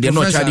kana asem de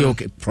no chade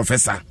okay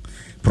professor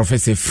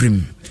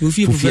free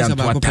professor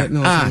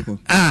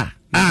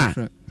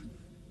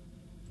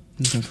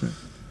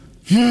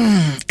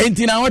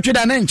enti na watwe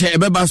da na nche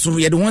ebeba so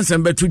ye de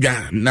wonsem betudwa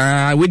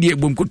na wedi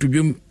ebom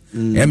kotudwum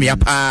emia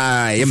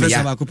pa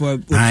emia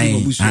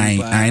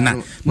ai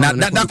na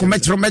da ko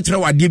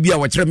metro wade bia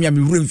wo kire me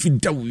wura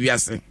mfida wo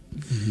wiase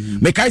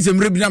me kai se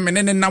mrebi na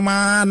menene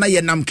nama na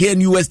ye nam ke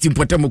US team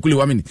potem kule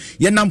wa mini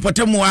ye nam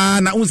potem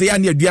wa na unse ya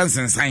ne aduan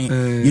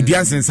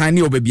sensan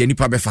ne obabia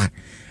nipa befa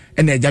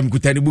ene agya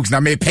mkutani books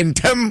na me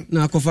pentem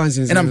na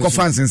conference ena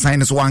conference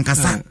sign so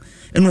wankasa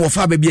eno wo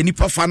fa babia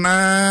nipa fa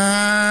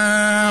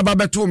na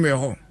babeto me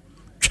ho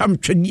twam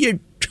twedie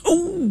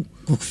twu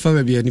ko fa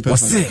babia nipa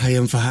fa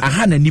hayem fa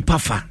aha na nipa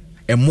fa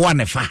emoa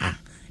ne fa ha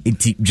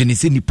enti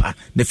dwenese nipa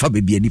ne fa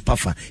babia nipa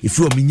fa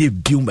efi o menye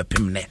biu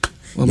mepem ne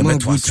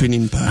yebeto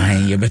training pa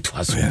ai yebeto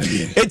aso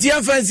eti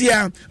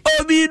afansia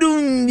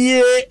obidum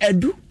nie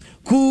edu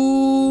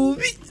ku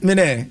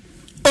mene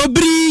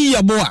obri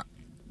yaboa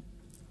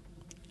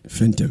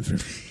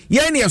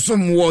yani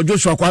esom wo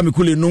Joshua Kwame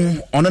Kule no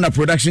ono na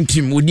production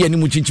team odi ani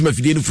mu chinchima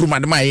fidie no from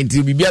adema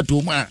enti bibia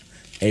to mu a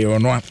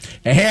eyono a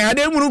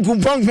ade muru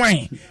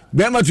kumpankwan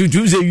be ma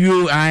tutu se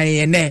yu ai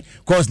ene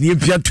cause ni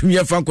pia tumi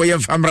afa koye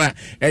famra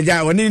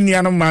eja woni ni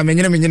anu ma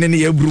menyene ne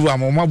yaburu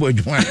amoma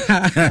bodwan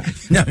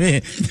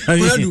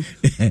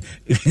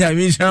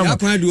nyame sham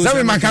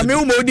sabe makame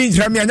u modi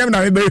nchram ya nyame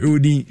na me be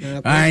hudi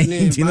ai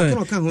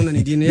ntino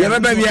ya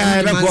baba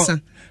bia be ko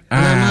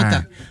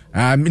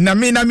na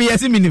mi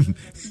yesi minim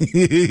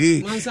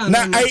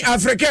na ai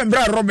African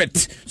bra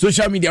Robert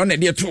social media on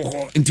dey to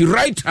ho nti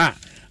writer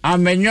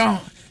amenyo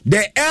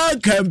the El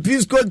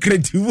Campisco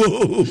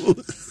Creativo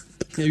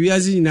we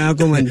azi na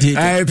commande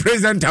ai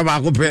president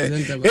abako pe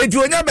eti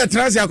onya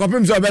betrasi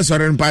akopem so be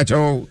sore npa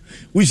cho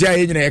we share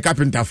yin na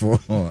carpenter for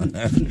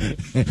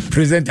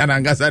president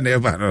anangasa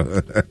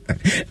never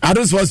I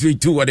don't supposed to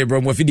do what they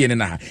bro mo fidie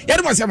na ya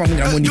do masema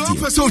munya moniti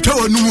don't so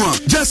tawa numu a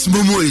just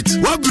momo it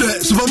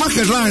wabre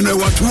supermarket line na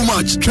what too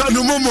much try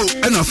no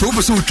momo and afa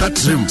wo so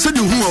twatrem se de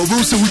hu a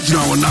wo so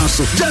wugina wona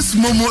so just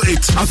momo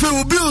it afa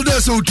wo build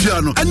so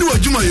tua no ane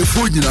wadwuma ye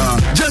fo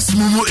nyina just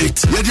momo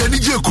it ya de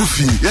anije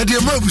kofi ya de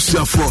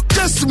mabusuafo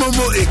just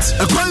momo it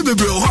akwai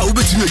bebre ho a wo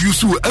betumi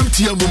use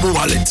MTN momo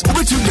wallet wo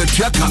betumi get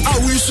tracker a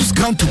wo use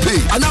scan to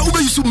pay ana wo be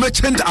use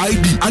merchant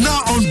ID ana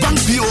on bank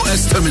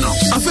POS terminal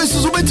afa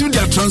so betumi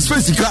dia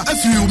transfer sika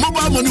afi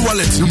mobile money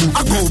wallet mu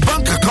akọ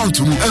bank account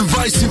mu and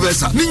vice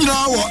versa ni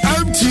nyina wo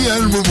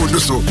MTN momo do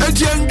so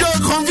MTN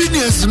get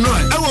convenience no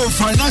e wo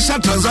financial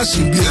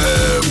transaction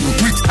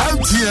with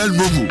MTN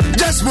momo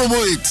just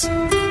momo it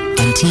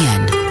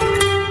MTN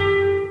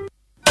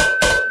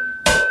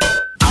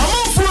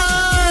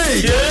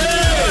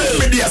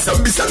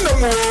Sambisanga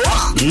mo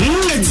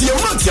eti e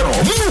ma tiro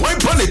mu wai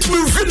planet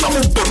mu fi na mo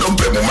bodom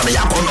pe mo ma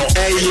ya kono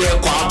eye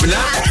kwa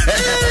bla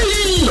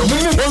no mu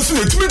once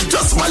you to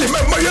just my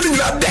yelling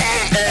that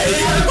there.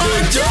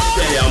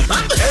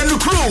 And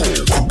crew,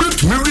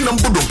 to me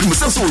number of people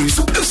so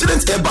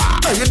president Eba.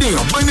 I didn't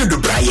abandon the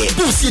Brian,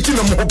 who sitting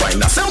on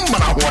mobile, some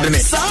man I want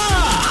it.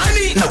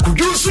 Sani, now could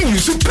you soon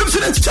use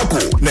President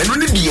Chaco? Then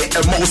only the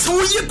most so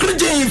you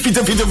could fit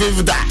of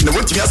that. Now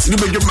what you have to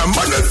do with my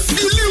mother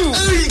feel you.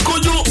 Hey,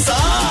 could you, sir?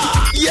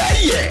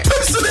 Yeah.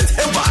 President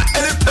Eba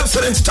and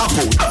President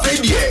Chaco. I've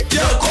idea.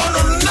 You're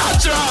going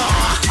natural.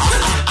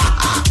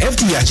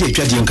 FDIJ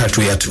Trading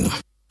Country too.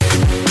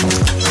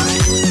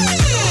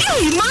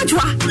 Hey,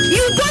 Majwa,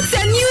 you got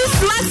a new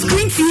flat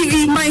screen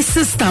TV. My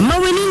sister,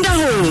 Maweninda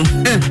Ho.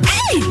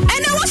 Hey,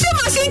 and a washing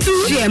machine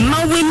too. Yeah,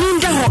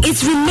 Maweninda Ho.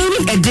 It's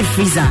remaining a deep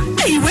freezer.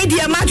 Hey, where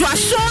dear Majwa,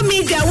 show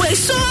me the way.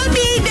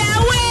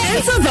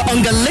 Enter the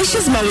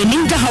Ungalicious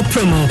Maweninda Ho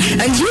promo,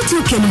 and you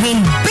too can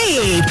win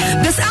big.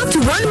 There's up to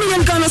 1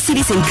 million Ghana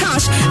cedis in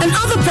cash and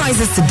other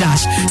prizes to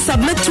dash.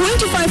 Submit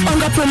 25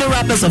 Unga promo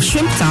wrappers of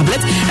shrimp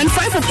tablets and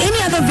 5 of any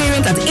other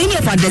variant at any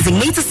of our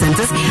designated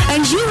centers,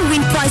 and you will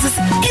win prizes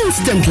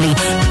instantly.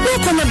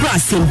 Welcome to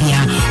Brasilia.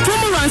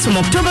 Promo runs from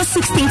October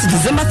 16th to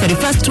December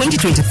 31st,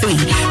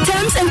 2023.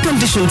 Terms and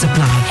conditions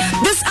apply.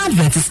 This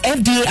advert is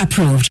FDA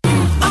approved.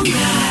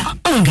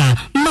 Unga,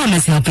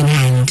 Mama's helping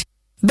hand.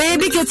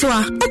 Baby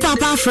Ketwa,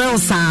 Papa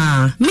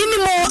Frelsa.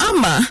 Minimo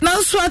ama,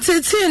 na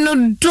swatete no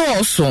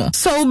doso.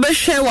 So be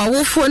share wa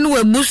wofo no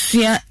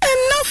ebusia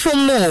enough for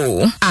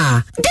more.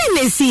 Ah,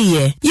 then see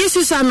ye.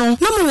 Yesu no,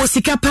 na mo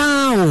sika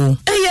pa o.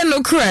 Eye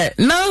no kre.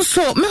 Now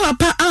so me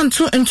papa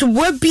anto into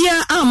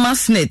webia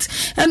amasnet.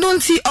 And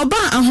don't see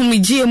oba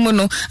ahomije mu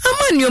no.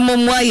 Amanyo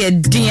momwa ye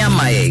din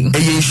amaye.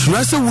 Eye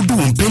sure se wudu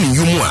mpeni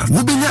yumu a.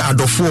 Wubenya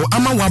adofo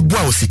ama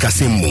waboa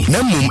osikasem mu.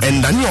 Na mum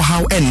endane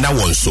ohaw enna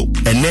wonso.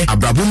 Ene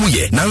abrabo mu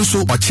ye.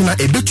 Nanso ochina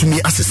ebetumi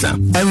asesa.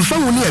 Emfa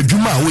woni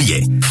adwuma a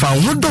woye. Fa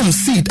wodom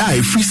seed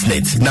a free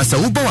snet. Na sa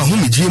wuba wa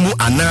homije mu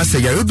ana se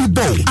yarebi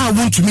bow. A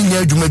wontumi nya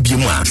adwuma bi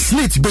mu a.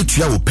 Snet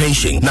betua wo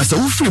pension. Na sa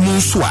wo free mu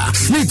nso a.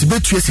 Snet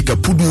betua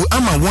sikapudu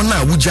ama wona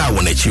a wuja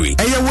won akiri.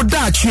 Eye wo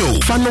da achi o.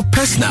 Fa no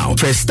personal.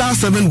 Press star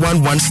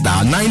 711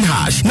 star 9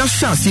 hash. Na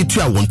chance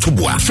tua won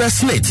toboa.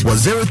 First snet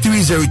was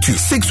 0302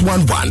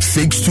 611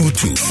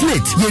 622.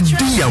 Snet ye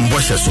di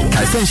yamboshe so.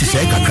 Ka sense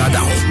she kakra da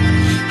ho.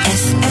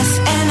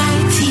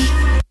 SSNIT.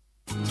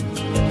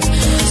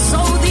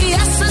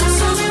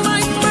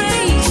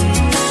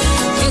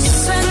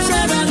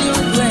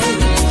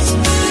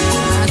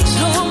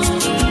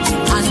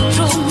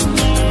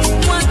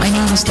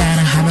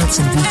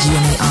 And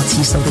VGMA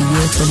Artist of the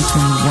Year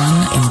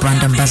 2021 and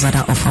brand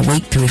ambassador of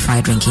Awake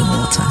Purified Drinking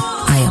Water.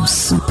 I am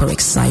super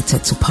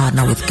excited to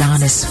partner with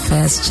Ghana's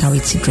first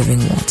charity-driven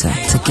water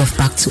to give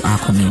back to our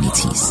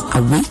communities.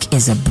 Awake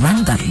is a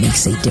brand that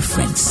makes a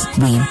difference.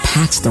 We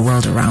impact the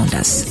world around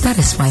us. That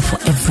is why for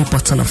every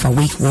bottle of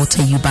Awake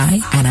water you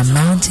buy, an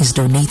amount is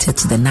donated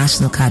to the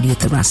National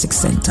Cardiothoracic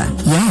Center.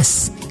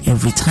 Yes,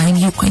 every time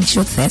you quench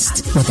your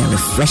thirst with a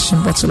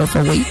refreshing bottle of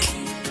Awake,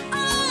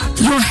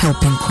 you're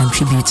helping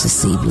contribute to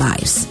save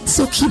lives.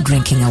 So keep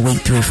drinking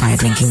Awake Purified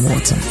Drinking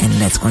Water and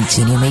let's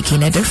continue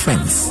making a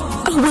difference.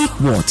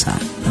 Awake Water,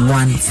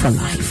 one for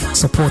life.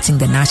 Supporting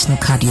the National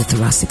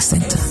Cardiothoracic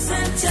Center.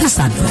 This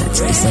advert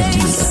is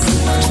FDA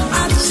approved.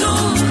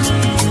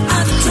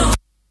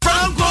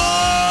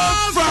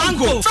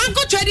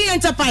 Franco Trading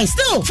Enterprise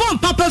still phone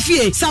Papa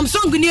Fie,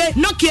 Samsung near,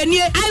 Nokia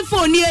near,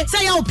 iPhone near,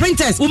 say our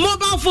printers, or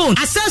mobile phone,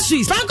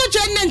 accessories. Franco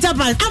Trading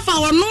Enterprise,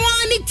 our no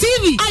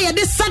TV, I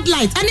this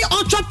satellite, any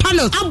ultra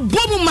panels, and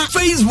Bobuma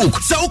Facebook,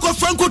 Sauko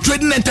Franco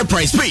Trading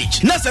Enterprise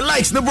page. Nasa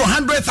likes number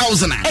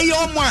 100,000.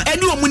 Ayoma,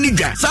 anyone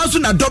muniga.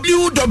 Samsung at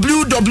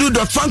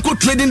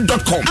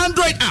www.francotrading.com.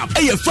 Android app,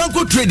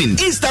 Franco Trading,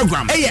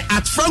 Instagram,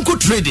 at Franco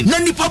Trading.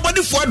 Nani Papa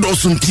the 4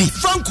 dosunti.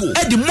 Franco,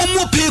 at the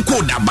Momo pay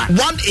code number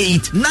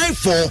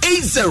 189480.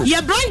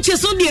 Your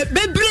branches on the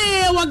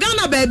Bebre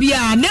Wagana baby,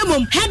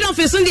 Nemum, head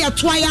office on the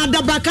Atwaya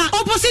Dabraka,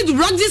 opposite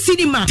Rugby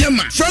Cinema.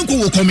 Tema,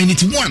 Franco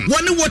Community 1,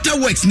 One Water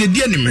Works,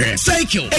 Cycle,